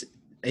this is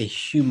a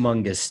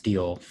humongous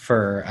steal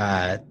for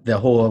the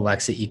whole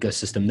Alexa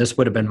ecosystem. This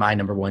would have been my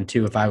number one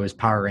too if I was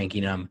power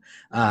ranking them,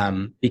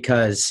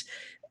 because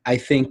I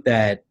think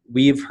that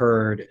we've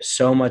heard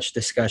so much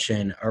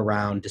discussion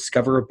around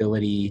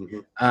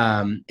discoverability,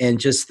 and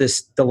just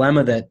this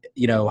dilemma that,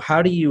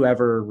 how do you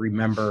ever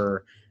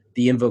remember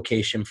the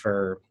invocation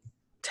for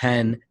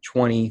 10,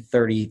 20,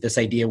 30, this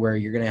idea where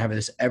you're going to have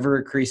this ever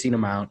increasing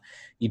amount.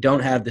 You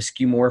don't have the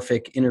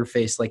skeuomorphic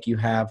interface like you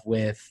have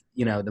with,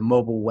 the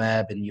mobile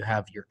web, and you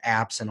have your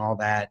apps and all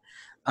that.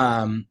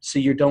 So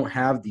you don't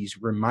have these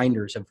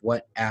reminders of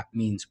what app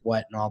means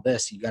what and all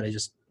this. You got to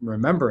just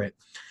remember it.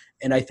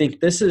 And I think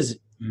this is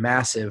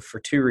massive for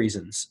two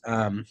reasons.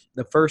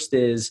 The first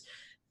is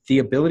the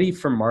ability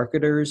for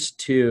marketers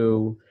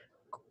to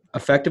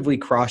effectively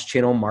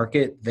cross-channel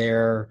market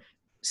their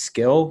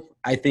skill,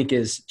 I think,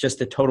 is just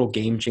a total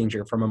game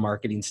changer from a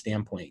marketing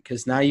standpoint,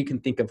 because now you can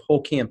think of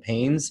whole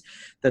campaigns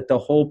that the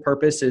whole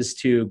purpose is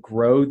to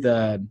grow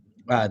the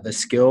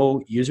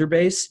skill user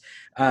base.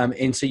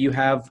 And so you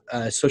have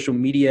a social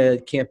media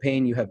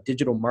campaign, you have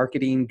digital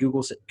marketing,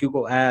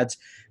 Google ads,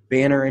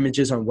 banner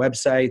images on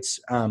websites.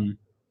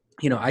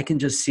 I can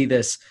just see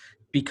this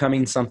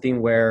becoming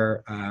something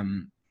where,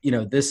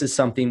 this is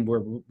something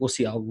where we'll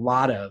see a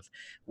lot of,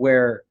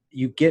 where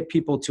you get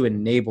people to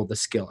enable the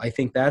skill. I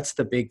think that's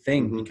the big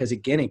thing, because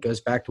again, it goes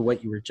back to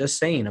what you were just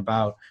saying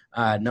about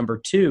number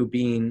two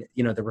being,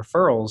 the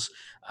referrals.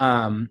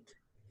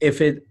 If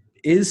it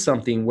is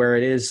something where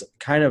it is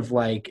kind of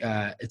like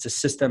it's a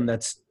system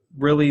that's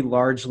really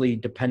largely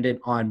dependent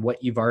on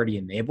what you've already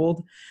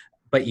enabled,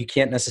 but you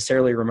can't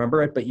necessarily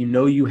remember it, but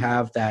you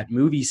have that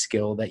movie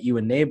skill that you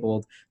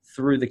enabled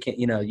through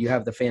you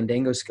have the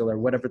Fandango skill or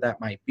whatever that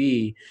might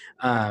be.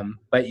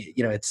 But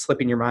it's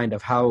slipping your mind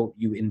of how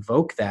you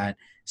invoke that.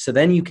 So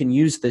then you can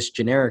use this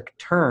generic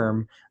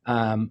term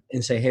and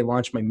say, hey,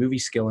 launch my movie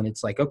skill. And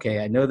it's like,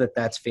 okay, I know that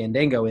that's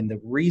Fandango. And the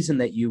reason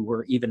that you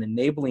were even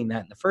enabling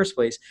that in the first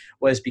place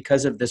was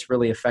because of this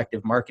really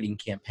effective marketing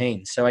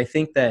campaign. So I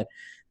think that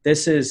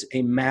this is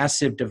a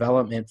massive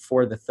development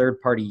for the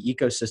third-party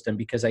ecosystem,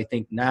 because I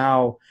think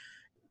now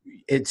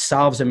it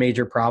solves a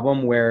major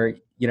problem where,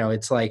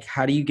 it's like,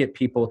 how do you get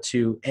people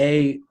to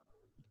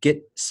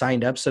get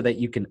signed up so that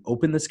you can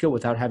open the skill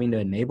without having to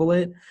enable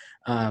it?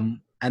 And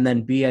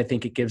then B, I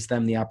think it gives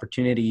them the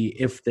opportunity,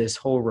 if this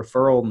whole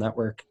referral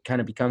network kind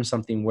of becomes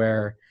something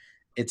where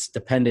it's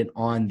dependent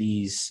on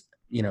these,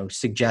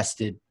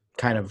 suggested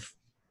kind of,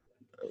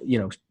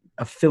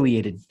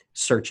 affiliated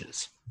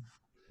searches.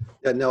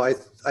 Yeah, no, I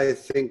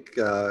think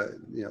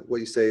what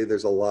you say,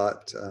 there's a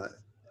lot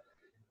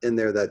in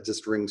there that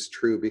just rings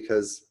true,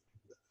 because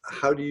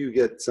how do you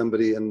get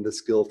somebody in the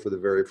skill for the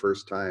very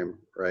first time,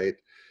 right?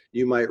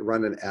 You might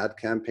run an ad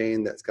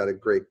campaign that's got a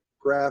great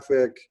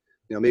graphic,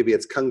 maybe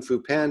it's Kung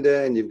Fu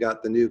Panda and you've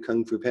got the new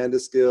Kung Fu Panda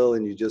skill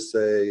and you just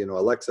say,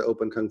 Alexa,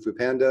 open Kung Fu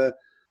Panda.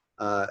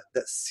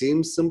 That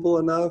seems simple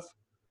enough,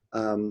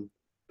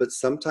 but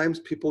sometimes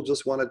people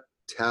just want to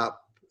tap.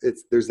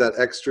 There's that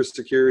extra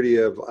security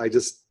of, I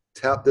just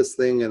tap this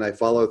thing and I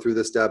follow through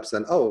the steps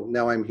and, oh,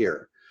 now I'm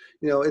here.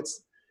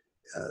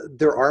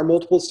 There are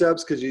multiple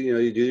steps, because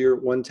you do your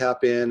one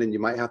tap in and you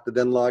might have to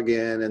then log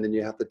in, and then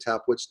you have to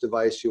tap which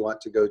device you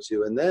want to go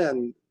to, and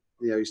then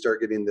you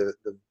start getting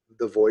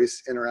the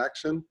voice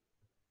interaction.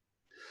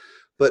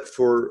 But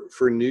for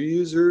new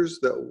users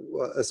that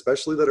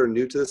especially that are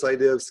new to this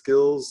idea of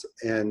skills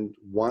and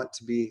want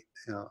to be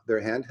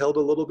their handheld a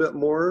little bit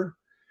more,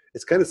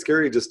 it's kind of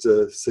scary just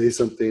to say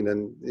something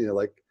and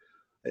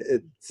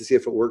to see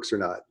if it works or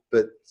not.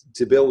 But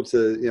to be able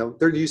to,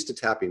 they're used to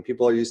tapping.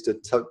 People are used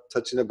to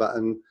touching a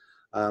button.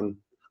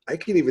 I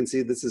can even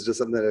see, this is just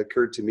something that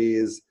occurred to me,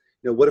 is,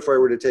 what if I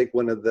were to take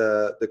one of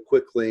the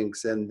quick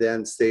links and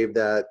then save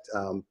that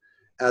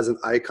as an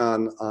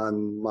icon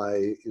on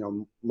my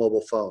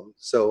mobile phone.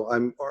 So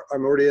I'm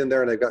already in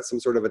there and I've got some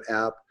sort of an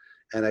app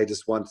and I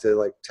just want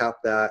to tap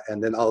that,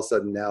 and then all of a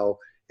sudden now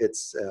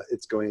it's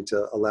going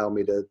to allow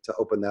me to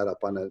open that up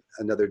on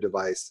another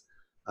device.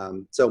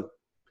 So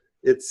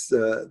it's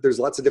there's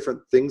lots of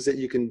different things that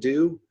you can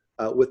do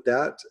with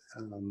that.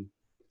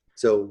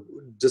 So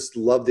just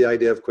love the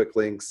idea of quick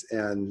links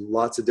and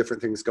lots of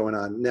different things going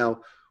on. Now,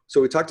 so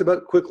we talked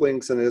about quick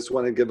links, and I just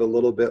want to give a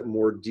little bit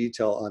more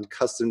detail on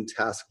custom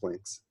task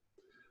links.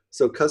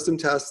 So custom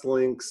task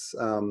links,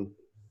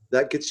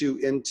 that gets you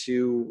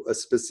into a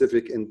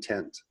specific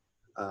intent.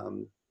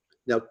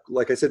 Now,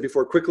 like I said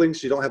before, quick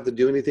links, you don't have to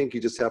do anything. You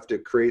just have to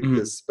create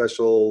this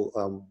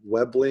special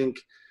web link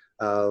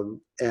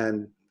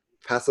and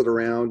pass it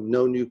around.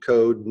 No new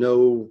code,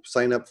 no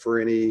sign up for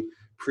any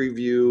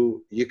preview.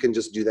 You can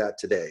just do that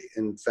today.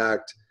 In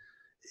fact,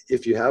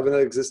 if you have an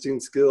existing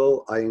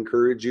skill, I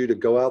encourage you to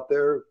go out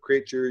there,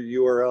 create your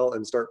URL,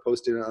 and start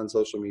posting it on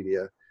social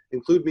media.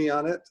 Include me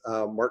on it,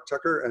 Mark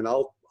Tucker, and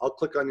I'll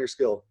click on your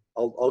skill.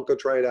 I'll go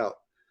try it out.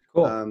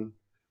 Cool.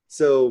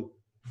 So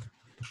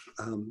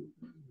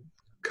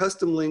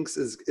custom links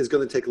is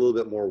going to take a little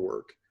bit more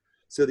work.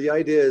 So the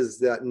idea is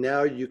that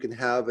now you can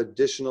have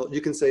additional, you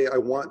can say, I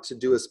want to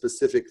do a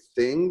specific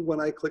thing when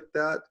I click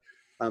that.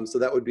 So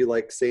that would be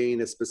like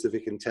saying a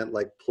specific intent,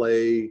 like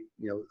play,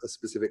 a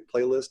specific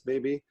playlist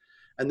maybe.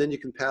 And then you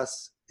can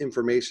pass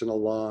information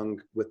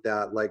along with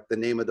that, like the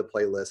name of the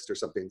playlist or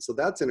something. So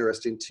that's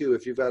interesting too.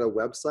 If you've got a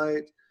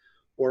website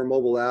or a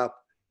mobile app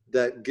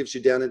that gives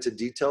you down into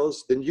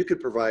details, then you could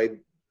provide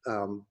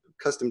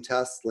custom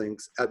task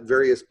links at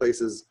various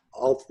places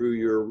all through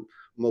your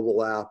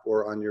mobile app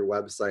or on your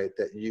website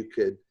that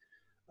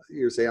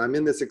you say, I'm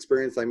in this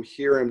experience, I'm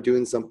here, I'm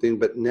doing something,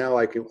 but now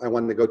I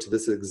want to go to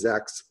this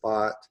exact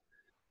spot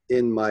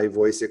in my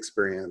voice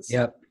experience.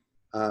 Yep.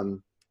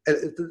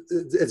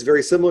 It's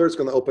very similar. It's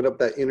going to open up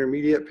that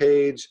intermediate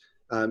page.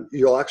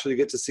 You'll actually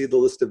get to see the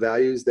list of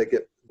values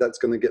that's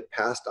going to get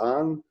passed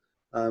on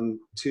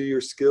to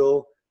your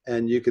skill,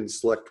 and you can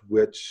select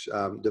which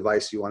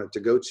device you want it to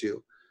go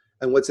to.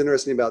 And what's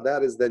interesting about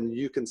that is then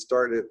you can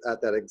start it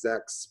at that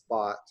exact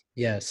spot.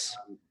 Yes.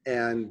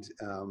 And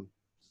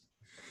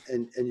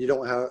you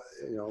don't have,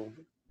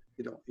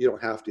 you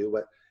don't have to,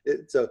 but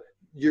so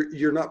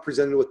you're not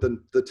presented with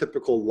the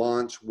typical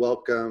launch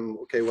welcome.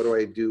 Okay, what do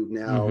I do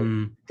now?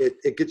 Mm-hmm.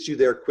 It gets you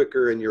there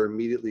quicker, and you're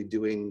immediately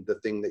doing the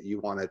thing that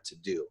you wanted to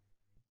do.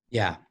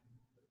 Yeah.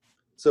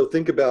 So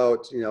think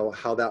about,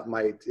 how that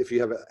might, if you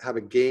have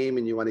a game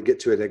and you want to get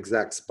to an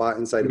exact spot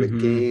inside of a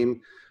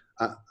game,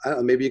 I don't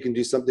know, maybe you can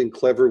do something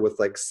clever with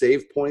like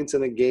save points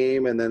in a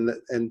game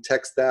and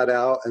text that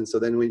out. And so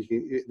then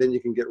you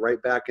can get right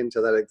back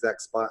into that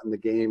exact spot in the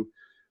game.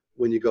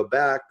 When you go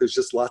back, there's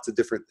just lots of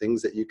different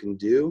things that you can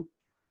do.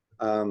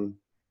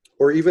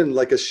 Or even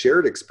like a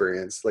shared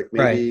experience, like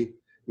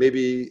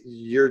maybe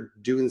you're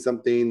doing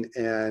something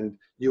and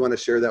you want to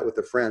share that with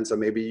a friend. So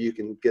maybe you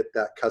can get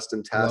that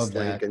custom task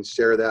link and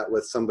share that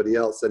with somebody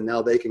else. And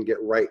now they can get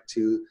right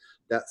to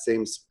that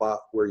same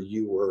spot where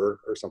you were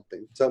or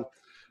something. So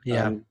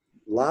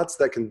lots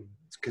that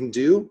can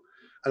do.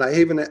 And I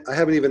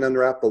haven't even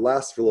unwrapped the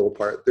last little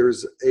part.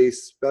 There's a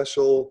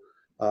special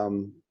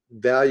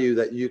value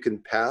that you can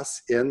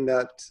pass in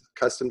that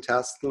custom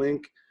task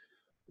link,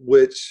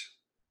 which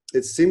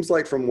it seems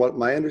like, from what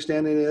my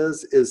understanding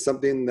is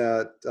something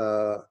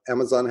that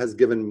Amazon has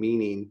given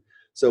meaning.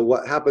 So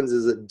what happens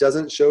is it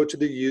doesn't show to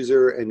the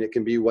user, and it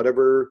can be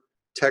whatever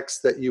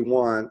text that you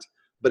want,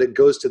 but it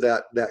goes to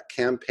that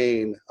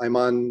campaign. I'm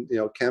on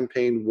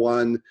campaign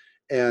 1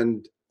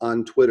 and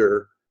on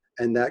Twitter,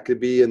 and that could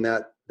be in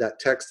that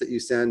text that you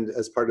send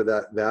as part of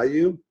that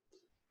value.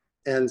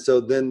 And so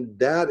then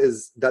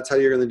that's how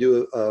you're going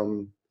to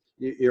do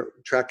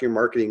track your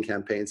marketing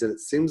campaigns. And it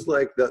seems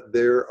like that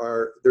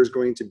there's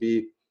going to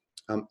be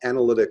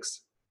analytics,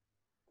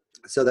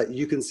 so that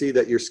you can see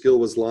that your skill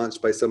was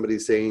launched by somebody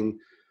saying,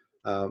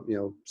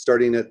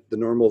 starting at the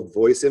normal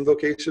voice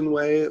invocation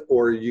way,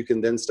 or you can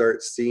then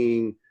start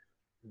seeing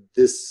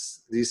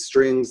these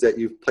strings that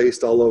you've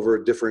placed all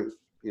over different,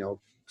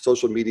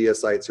 social media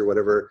sites or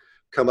whatever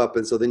come up.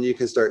 And so then you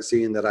can start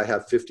seeing that I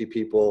have 50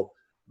 people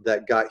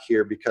that got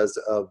here because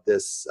of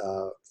this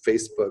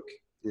Facebook,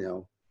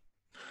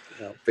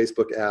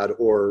 Facebook ad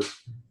or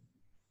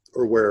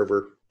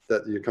wherever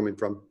that you're coming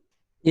from.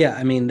 Yeah,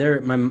 I mean,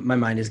 my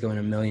mind is going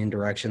a million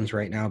directions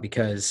right now,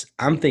 because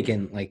I'm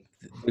thinking like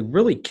the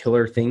really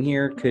killer thing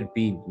here could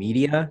be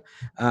media.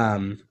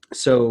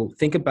 So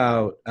think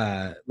about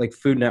like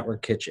Food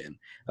Network Kitchen.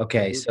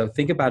 Okay, so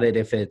think about it.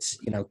 If it's,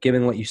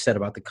 given what you said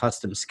about the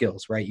custom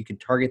skills, right? You can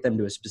target them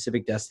to a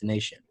specific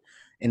destination,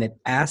 and it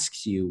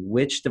asks you,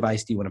 which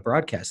device do you want to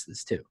broadcast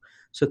this to?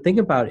 So think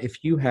about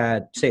if you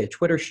had, say, a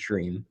Twitter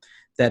stream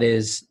that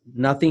is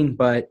nothing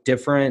but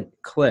different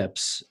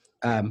clips.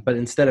 But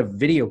instead of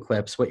video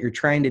clips, what you're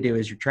trying to do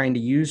is you're trying to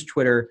use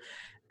Twitter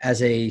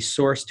as a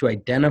source to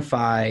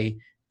identify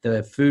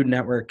the Food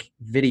Network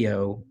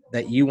video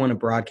that you want to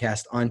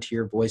broadcast onto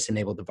your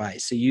voice-enabled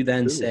device. So you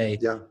then say,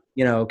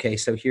 okay,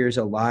 so here's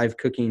a live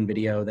cooking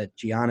video that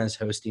Gianna's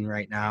hosting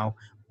right now,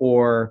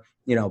 or,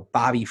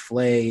 Bobby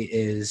Flay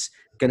is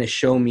going to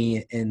show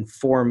me in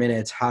 4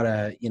 minutes how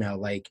to,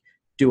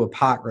 do a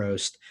pot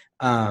roast.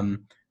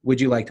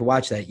 Would you like to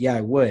watch that? Yeah,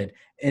 I would.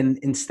 And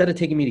instead of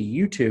taking me to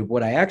YouTube,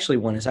 what I actually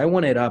want is I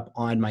want it up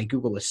on my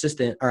Google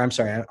Assistant, or I'm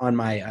sorry, on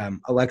my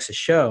Alexa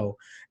show.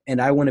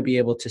 And I want to be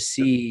able to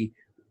see,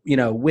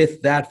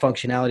 with that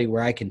functionality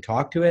where I can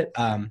talk to it.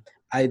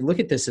 I look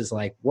at this as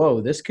like, whoa,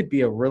 this could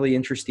be a really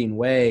interesting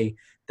way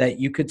that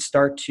you could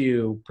start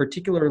to,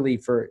 particularly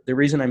for the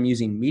reason I'm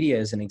using media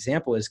as an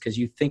example is because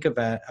you think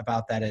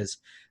about that as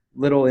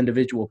little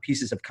individual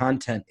pieces of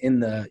content in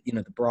the,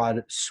 the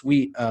broad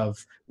suite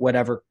of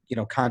whatever,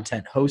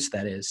 content host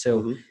that is.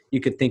 So you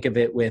could think of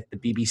it with the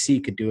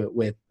BBC could do it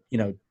with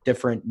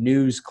different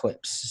news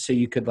clips. So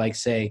you could like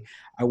say,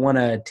 I want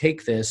to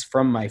take this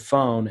from my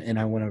phone and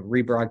I want to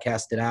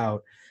rebroadcast it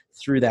out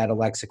through that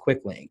Alexa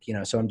quick link.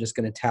 So I'm just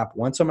going to tap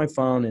once on my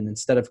phone, and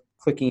instead of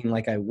clicking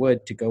like I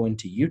would to go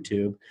into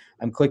YouTube,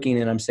 I'm clicking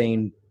and I'm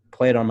saying,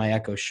 play it on my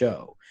Echo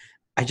Show.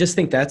 I just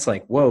think that's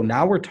like, whoa,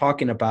 now we're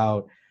talking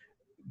about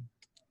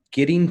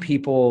getting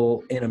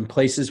people in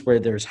places where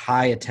there's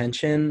high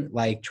attention,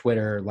 like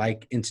Twitter,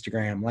 like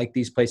Instagram, like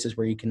these places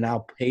where you can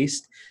now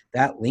paste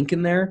that link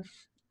in there.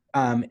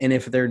 And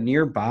if they're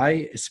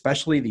nearby,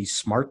 especially these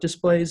smart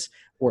displays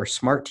or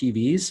smart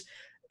TVs,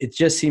 it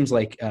just seems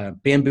like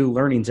Bamboo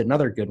Learning is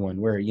another good one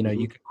where,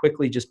 you could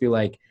quickly just be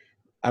like,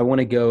 I want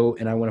to go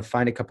and I want to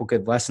find a couple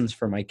good lessons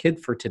for my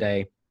kid for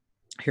today.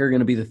 Here are going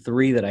to be the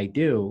 3 that I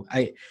do.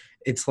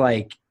 It's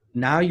like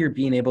now you're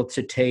being able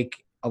to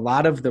take a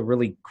lot of the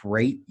really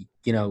great,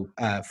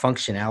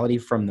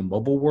 functionality from the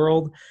mobile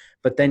world,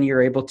 but then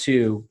you're able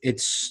to,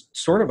 it's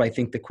sort of, I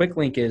think the quick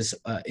link is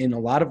in a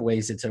lot of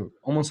ways, it's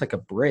almost like a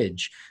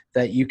bridge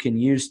that you can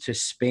use to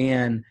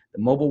span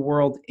the mobile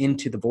world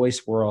into the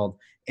voice world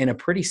in a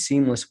pretty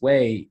seamless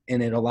way.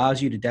 And it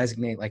allows you to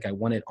designate, like, I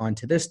want it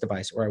onto this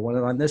device or I want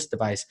it on this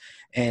device.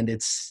 And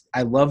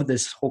I love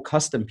this whole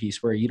custom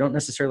piece where you don't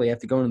necessarily have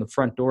to go in the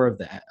front door of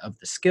the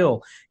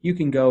skill. You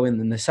can go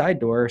in the side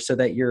door so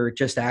that you're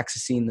just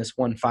accessing this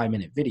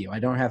 5-minute video. I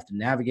don't have to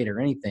navigate or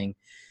anything.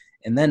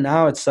 And then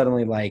now it's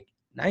suddenly like,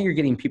 now you're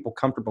getting people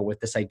comfortable with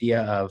this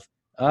idea of,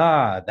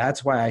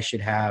 that's why I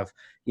should have,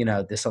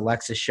 this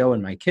Alexa Show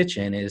in my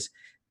kitchen. Is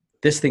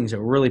this thing's a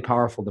really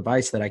powerful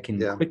device that I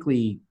can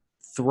quickly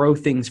throw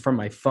things from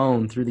my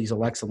phone through these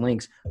Alexa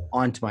links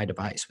onto my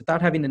device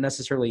without having to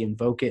necessarily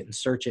invoke it and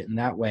search it in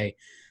that way.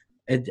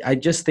 I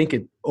just think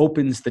it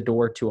opens the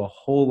door to a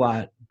whole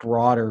lot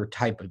broader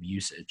type of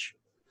usage.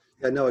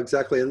 Yeah, no,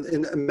 exactly.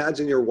 And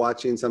imagine you're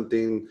watching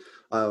something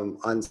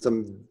on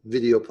some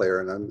video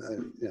player, and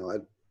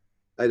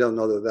I don't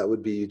know that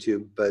would be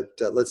YouTube, but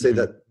let's say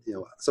that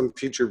some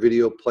future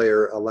video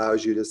player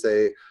allows you to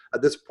say,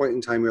 at this point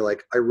in time, you're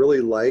like, I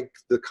really like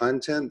the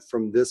content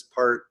from this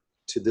part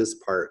to this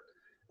part.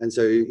 And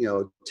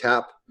so,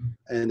 tap,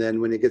 and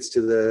then when it gets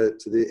to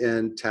the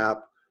end,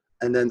 tap,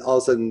 and then all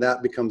of a sudden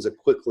that becomes a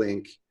quick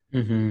link,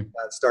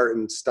 that start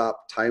and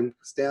stop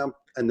timestamp,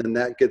 and then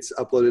that gets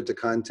uploaded to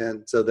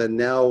content. So then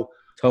now,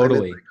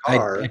 totally,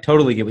 I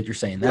totally get what you're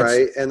saying. That's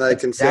right, and I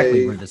can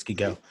exactly say where this could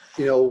go.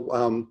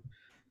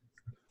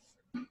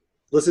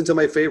 Listen to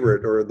my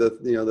favorite, or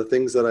the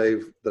things that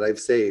I've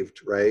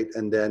saved, right?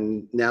 And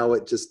then now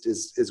it just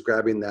is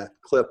grabbing that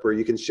clip where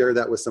you can share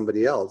that with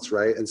somebody else,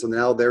 right? And so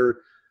now they're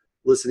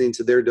listening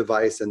to their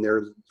device and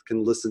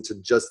can listen to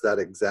just that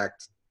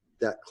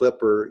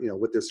clip, or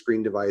with their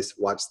screen device,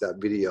 watch that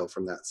video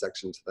from that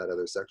section to that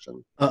other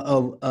section.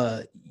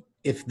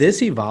 If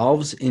this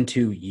evolves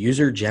into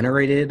user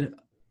generated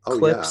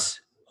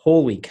clips,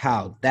 holy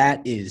cow,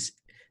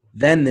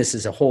 then this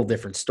is a whole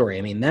different story.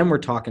 I mean, then we're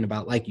talking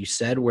about, like you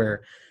said,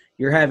 where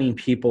you're having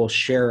people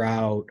share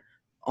out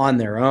on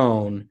their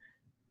own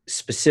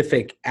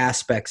specific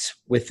aspects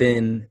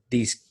within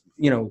these,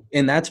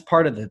 and that's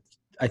part of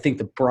I think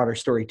the broader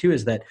story too,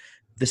 is that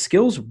the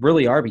skills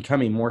really are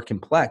becoming more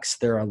complex.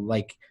 They're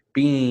like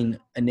being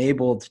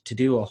enabled to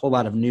do a whole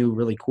lot of new,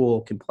 really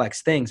cool,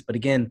 complex things. But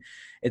again,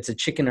 it's a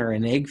chicken or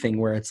an egg thing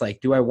where it's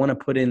like, do I want to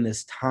put in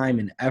this time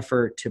and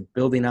effort to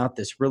building out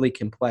this really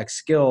complex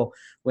skill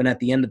when at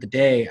the end of the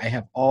day, I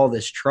have all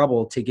this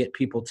trouble to get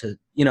people to,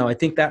 I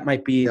think that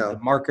might be the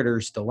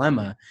marketer's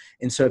dilemma.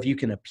 And so if you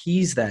can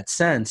appease that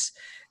sense,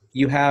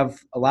 you have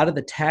a lot of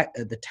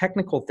the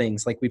technical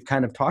things like we've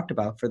kind of talked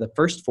about for the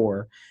first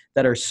 4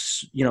 that are,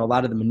 a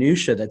lot of the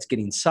minutia that's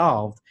getting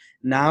solved.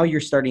 Now you're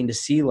starting to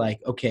see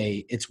like,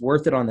 okay, it's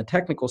worth it on the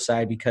technical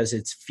side because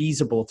it's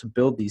feasible to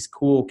build these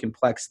cool,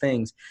 complex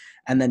things.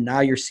 And then now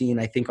you're seeing,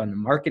 I think on the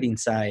marketing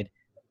side,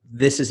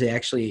 this is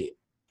actually,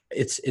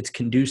 it's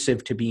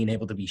conducive to being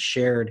able to be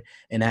shared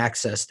and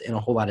accessed in a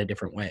whole lot of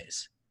different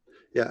ways.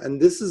 Yeah.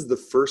 And this is the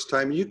first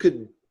time you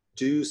could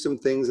do some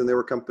things, and there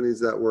were companies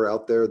that were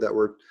out there that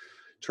were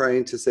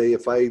trying to say,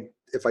 if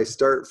I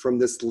start from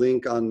this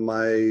link on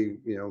my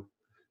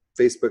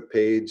Facebook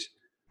page,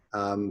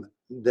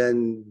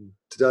 then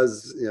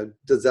does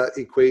that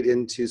equate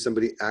into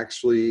somebody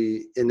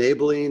actually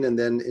enabling and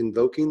then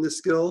invoking the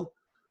skill?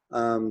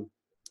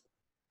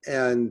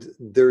 And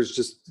there's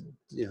just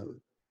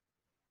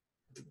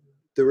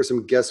there was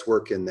some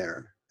guesswork in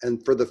there,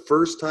 and for the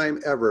first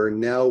time ever,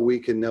 now we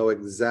can know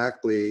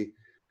exactly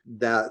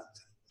that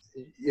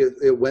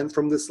it went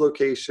from this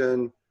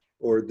location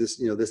or this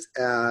this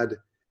ad,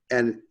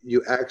 and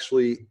you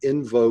actually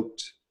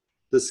invoked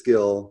the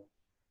skill,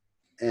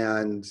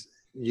 and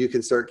you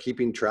can start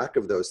keeping track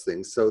of those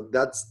things. So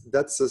that's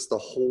just a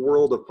whole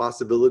world of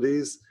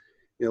possibilities.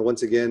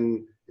 Once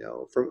again,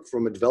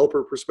 from a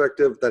developer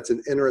perspective, that's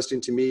an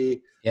interesting to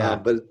me. Yeah.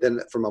 But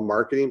then from a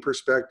marketing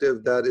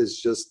perspective, that is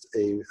just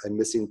a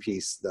missing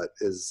piece that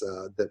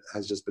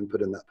has just been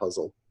put in that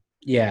puzzle.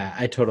 Yeah,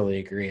 I totally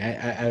agree.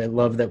 I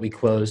love that we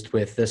closed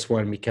with this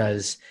one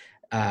because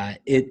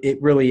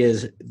it really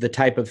is the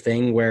type of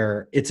thing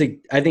where I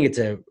think it's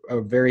a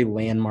very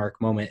landmark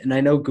moment. And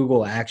I know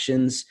Google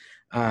Actions,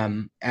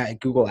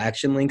 Google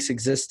Action links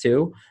exist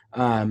too.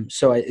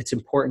 So it's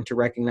important to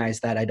recognize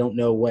that. I don't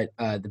know what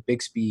the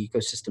Bixby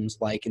ecosystem's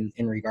like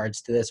in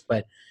regards to this,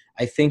 but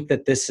I think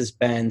that this has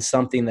been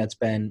something that's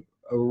been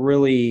a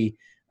really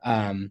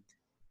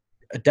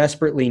a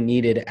desperately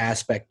needed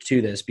aspect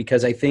to this,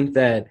 because I think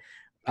that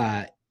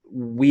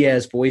we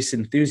as voice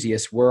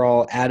enthusiasts, we're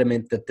all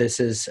adamant that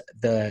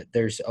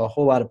there's a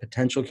whole lot of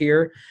potential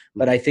here,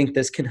 but I think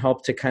this can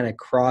help to kind of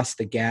cross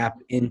the gap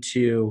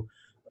into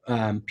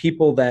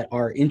people that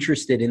are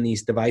interested in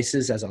these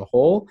devices as a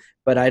whole.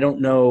 But I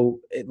don't know,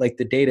 like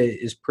the data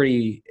is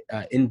pretty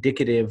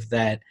indicative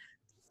that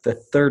the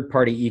third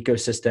party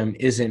ecosystem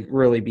isn't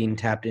really being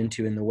tapped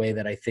into in the way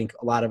that I think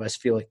a lot of us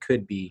feel it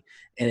could be.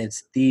 And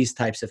it's these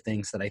types of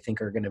things that I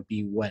think are going to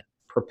be what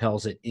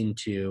propels it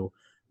into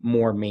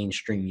more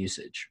mainstream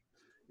usage.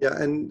 Yeah,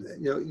 and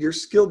your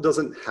skill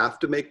doesn't have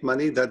to make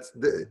money.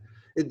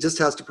 It just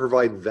has to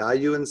provide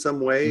value in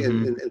some way.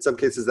 Mm-hmm. And in some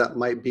cases that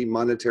might be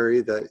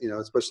monetary, that,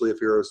 especially if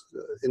you're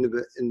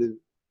an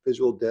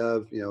individual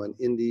dev, an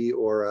indie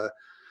or a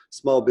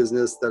small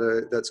business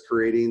that's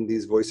creating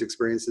these voice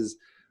experiences.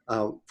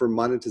 For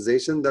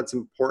monetization, that's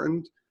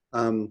important,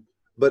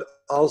 but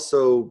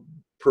also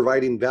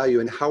providing value.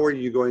 And how are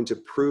you going to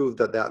prove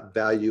that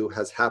value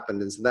has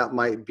happened? And so that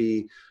might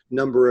be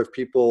number of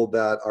people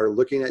that are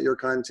looking at your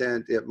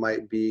content. It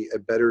might be a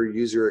better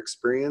user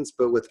experience,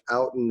 but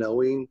without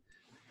knowing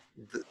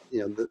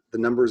the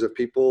numbers of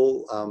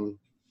people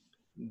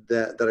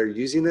that are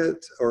using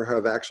it or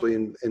have actually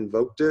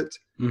invoked it,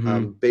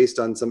 Mm-hmm. based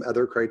on some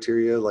other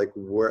criteria,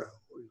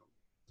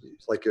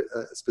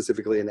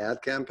 specifically an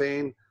ad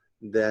campaign,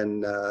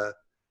 then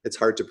it's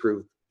hard to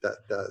prove that.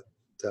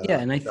 Yeah,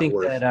 and I think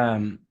worth. that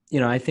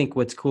I think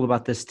what's cool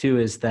about this too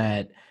is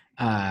that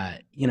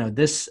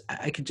this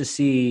I could just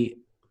see,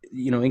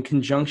 in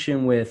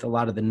conjunction with a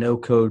lot of the no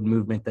code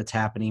movement that's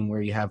happening,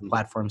 where you have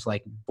platforms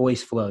like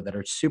VoiceFlow that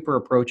are super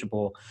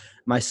approachable.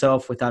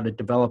 Myself, without a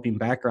developing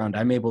background,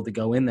 I'm able to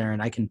go in there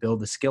and I can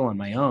build a skill on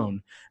my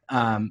own.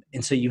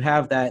 And so you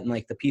have that, and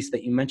like the piece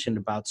that you mentioned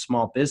about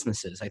small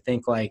businesses, I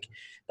think like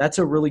that's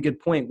a really good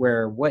point,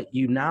 where what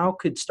you now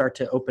could start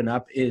to open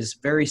up is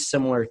very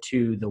similar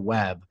to the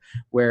web,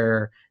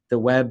 where the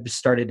web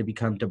started to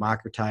become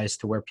democratized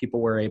to where people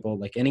were able,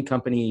 like any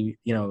company,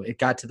 it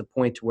got to the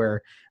point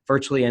where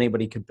virtually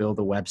anybody could build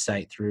a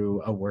website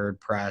through a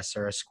WordPress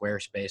or a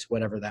Squarespace,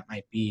 whatever that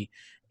might be.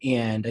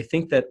 And I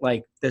think that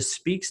like this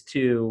speaks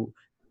to,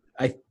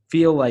 I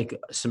feel like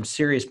some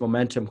serious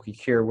momentum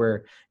here,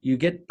 where you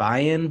get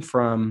buy-in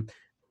from,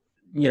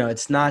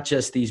 it's not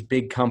just these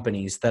big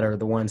companies that are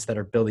the ones that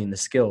are building the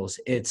skills.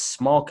 It's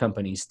small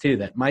companies too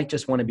that might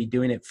just want to be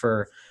doing it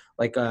for,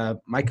 like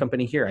my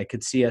company here. I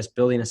could see us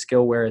building a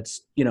skill where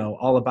it's,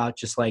 all about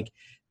just like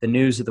the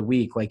news of the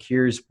week. Like,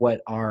 here's what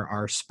are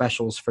our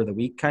specials for the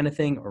week kind of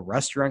thing. A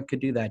restaurant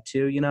could do that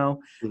too,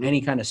 Mm-hmm.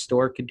 any kind of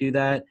store could do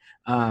that.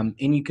 And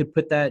you could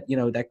put that,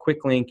 that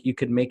quick link, you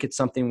could make it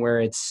something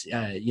where it's,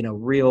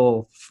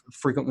 real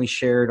frequently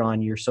shared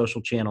on your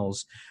social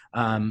channels.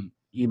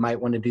 You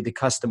might want to do the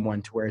custom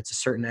one to where it's a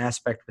certain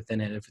aspect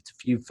within it. If it's a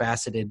few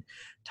faceted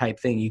type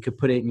thing, you could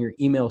put it in your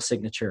email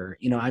signature.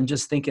 I'm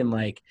just thinking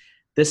like,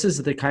 this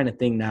is the kind of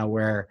thing now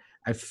where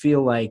I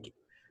feel like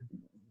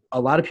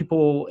a lot of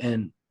people,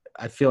 and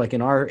I feel like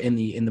in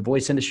the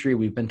voice industry,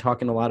 we've been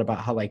talking a lot about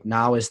how like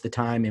now is the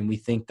time, and we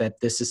think that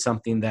this is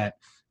something that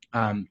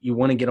you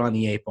want to get on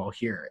the 8 ball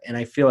here. And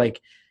I feel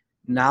like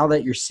now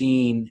that you're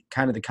seeing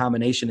kind of the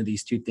combination of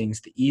these two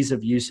things, the ease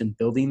of use in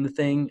building the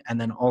thing, and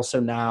then also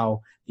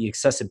now the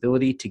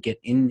accessibility to get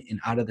in and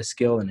out of the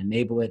skill and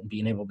enable it and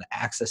being able to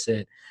access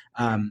it.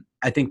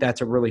 I think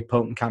that's a really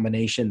potent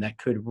combination that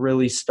could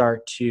really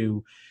start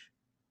to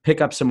pick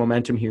up some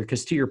momentum here.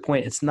 Because to your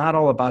point, it's not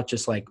all about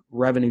just like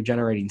revenue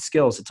generating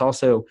skills. It's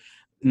also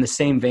in the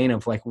same vein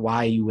of like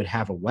why you would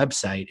have a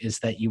website, is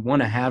that you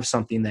want to have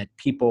something that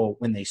people,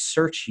 when they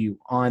search you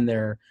on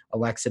their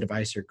Alexa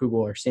device or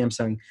Google or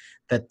Samsung,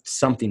 that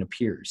something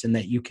appears and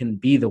that you can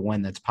be the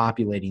one that's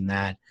populating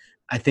that.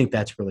 I think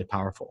that's really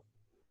powerful.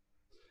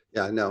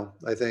 Yeah, no,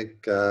 I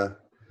think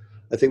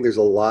there's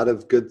a lot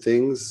of good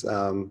things.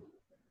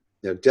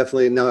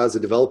 Definitely now as a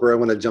developer, I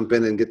want to jump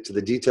in and get to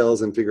the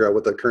details and figure out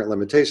what the current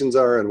limitations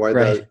are and why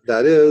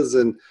that is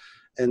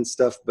and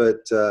stuff.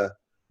 But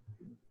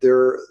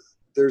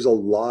there's a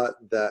lot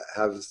that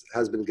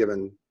has been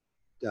given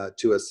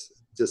to us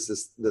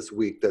just this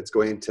week that's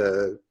going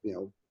to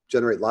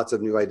generate lots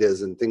of new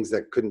ideas and things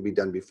that couldn't be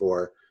done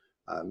before,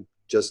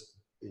 just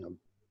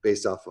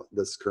based off of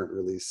this current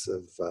release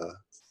of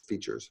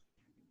features.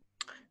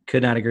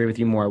 Could not agree with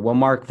you more. Well,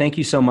 Mark, thank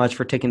you so much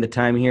for taking the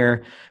time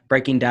here,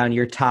 breaking down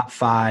your top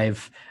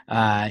 5,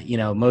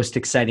 most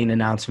exciting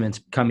announcements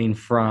coming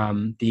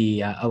from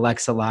the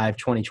Alexa Live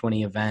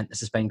 2020 event. This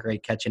has been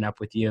great catching up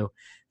with you.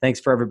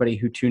 Thanks for everybody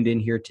who tuned in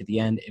here to the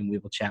end, and we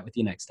will chat with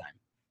you next time.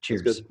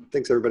 Cheers. That's good.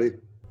 Thanks, everybody.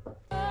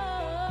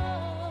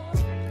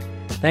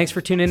 Thanks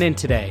for tuning in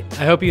today.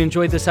 I hope you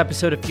enjoyed this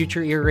episode of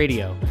Future Ear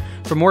Radio.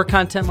 For more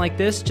content like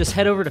this, just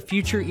head over to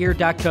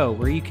futureear.co,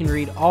 where you can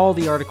read all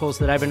the articles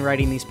that I've been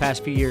writing these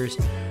past few years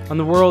on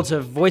the worlds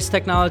of voice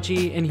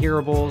technology and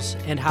hearables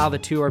and how the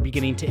two are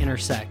beginning to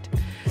intersect.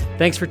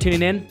 Thanks for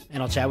tuning in,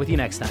 and I'll chat with you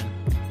next time.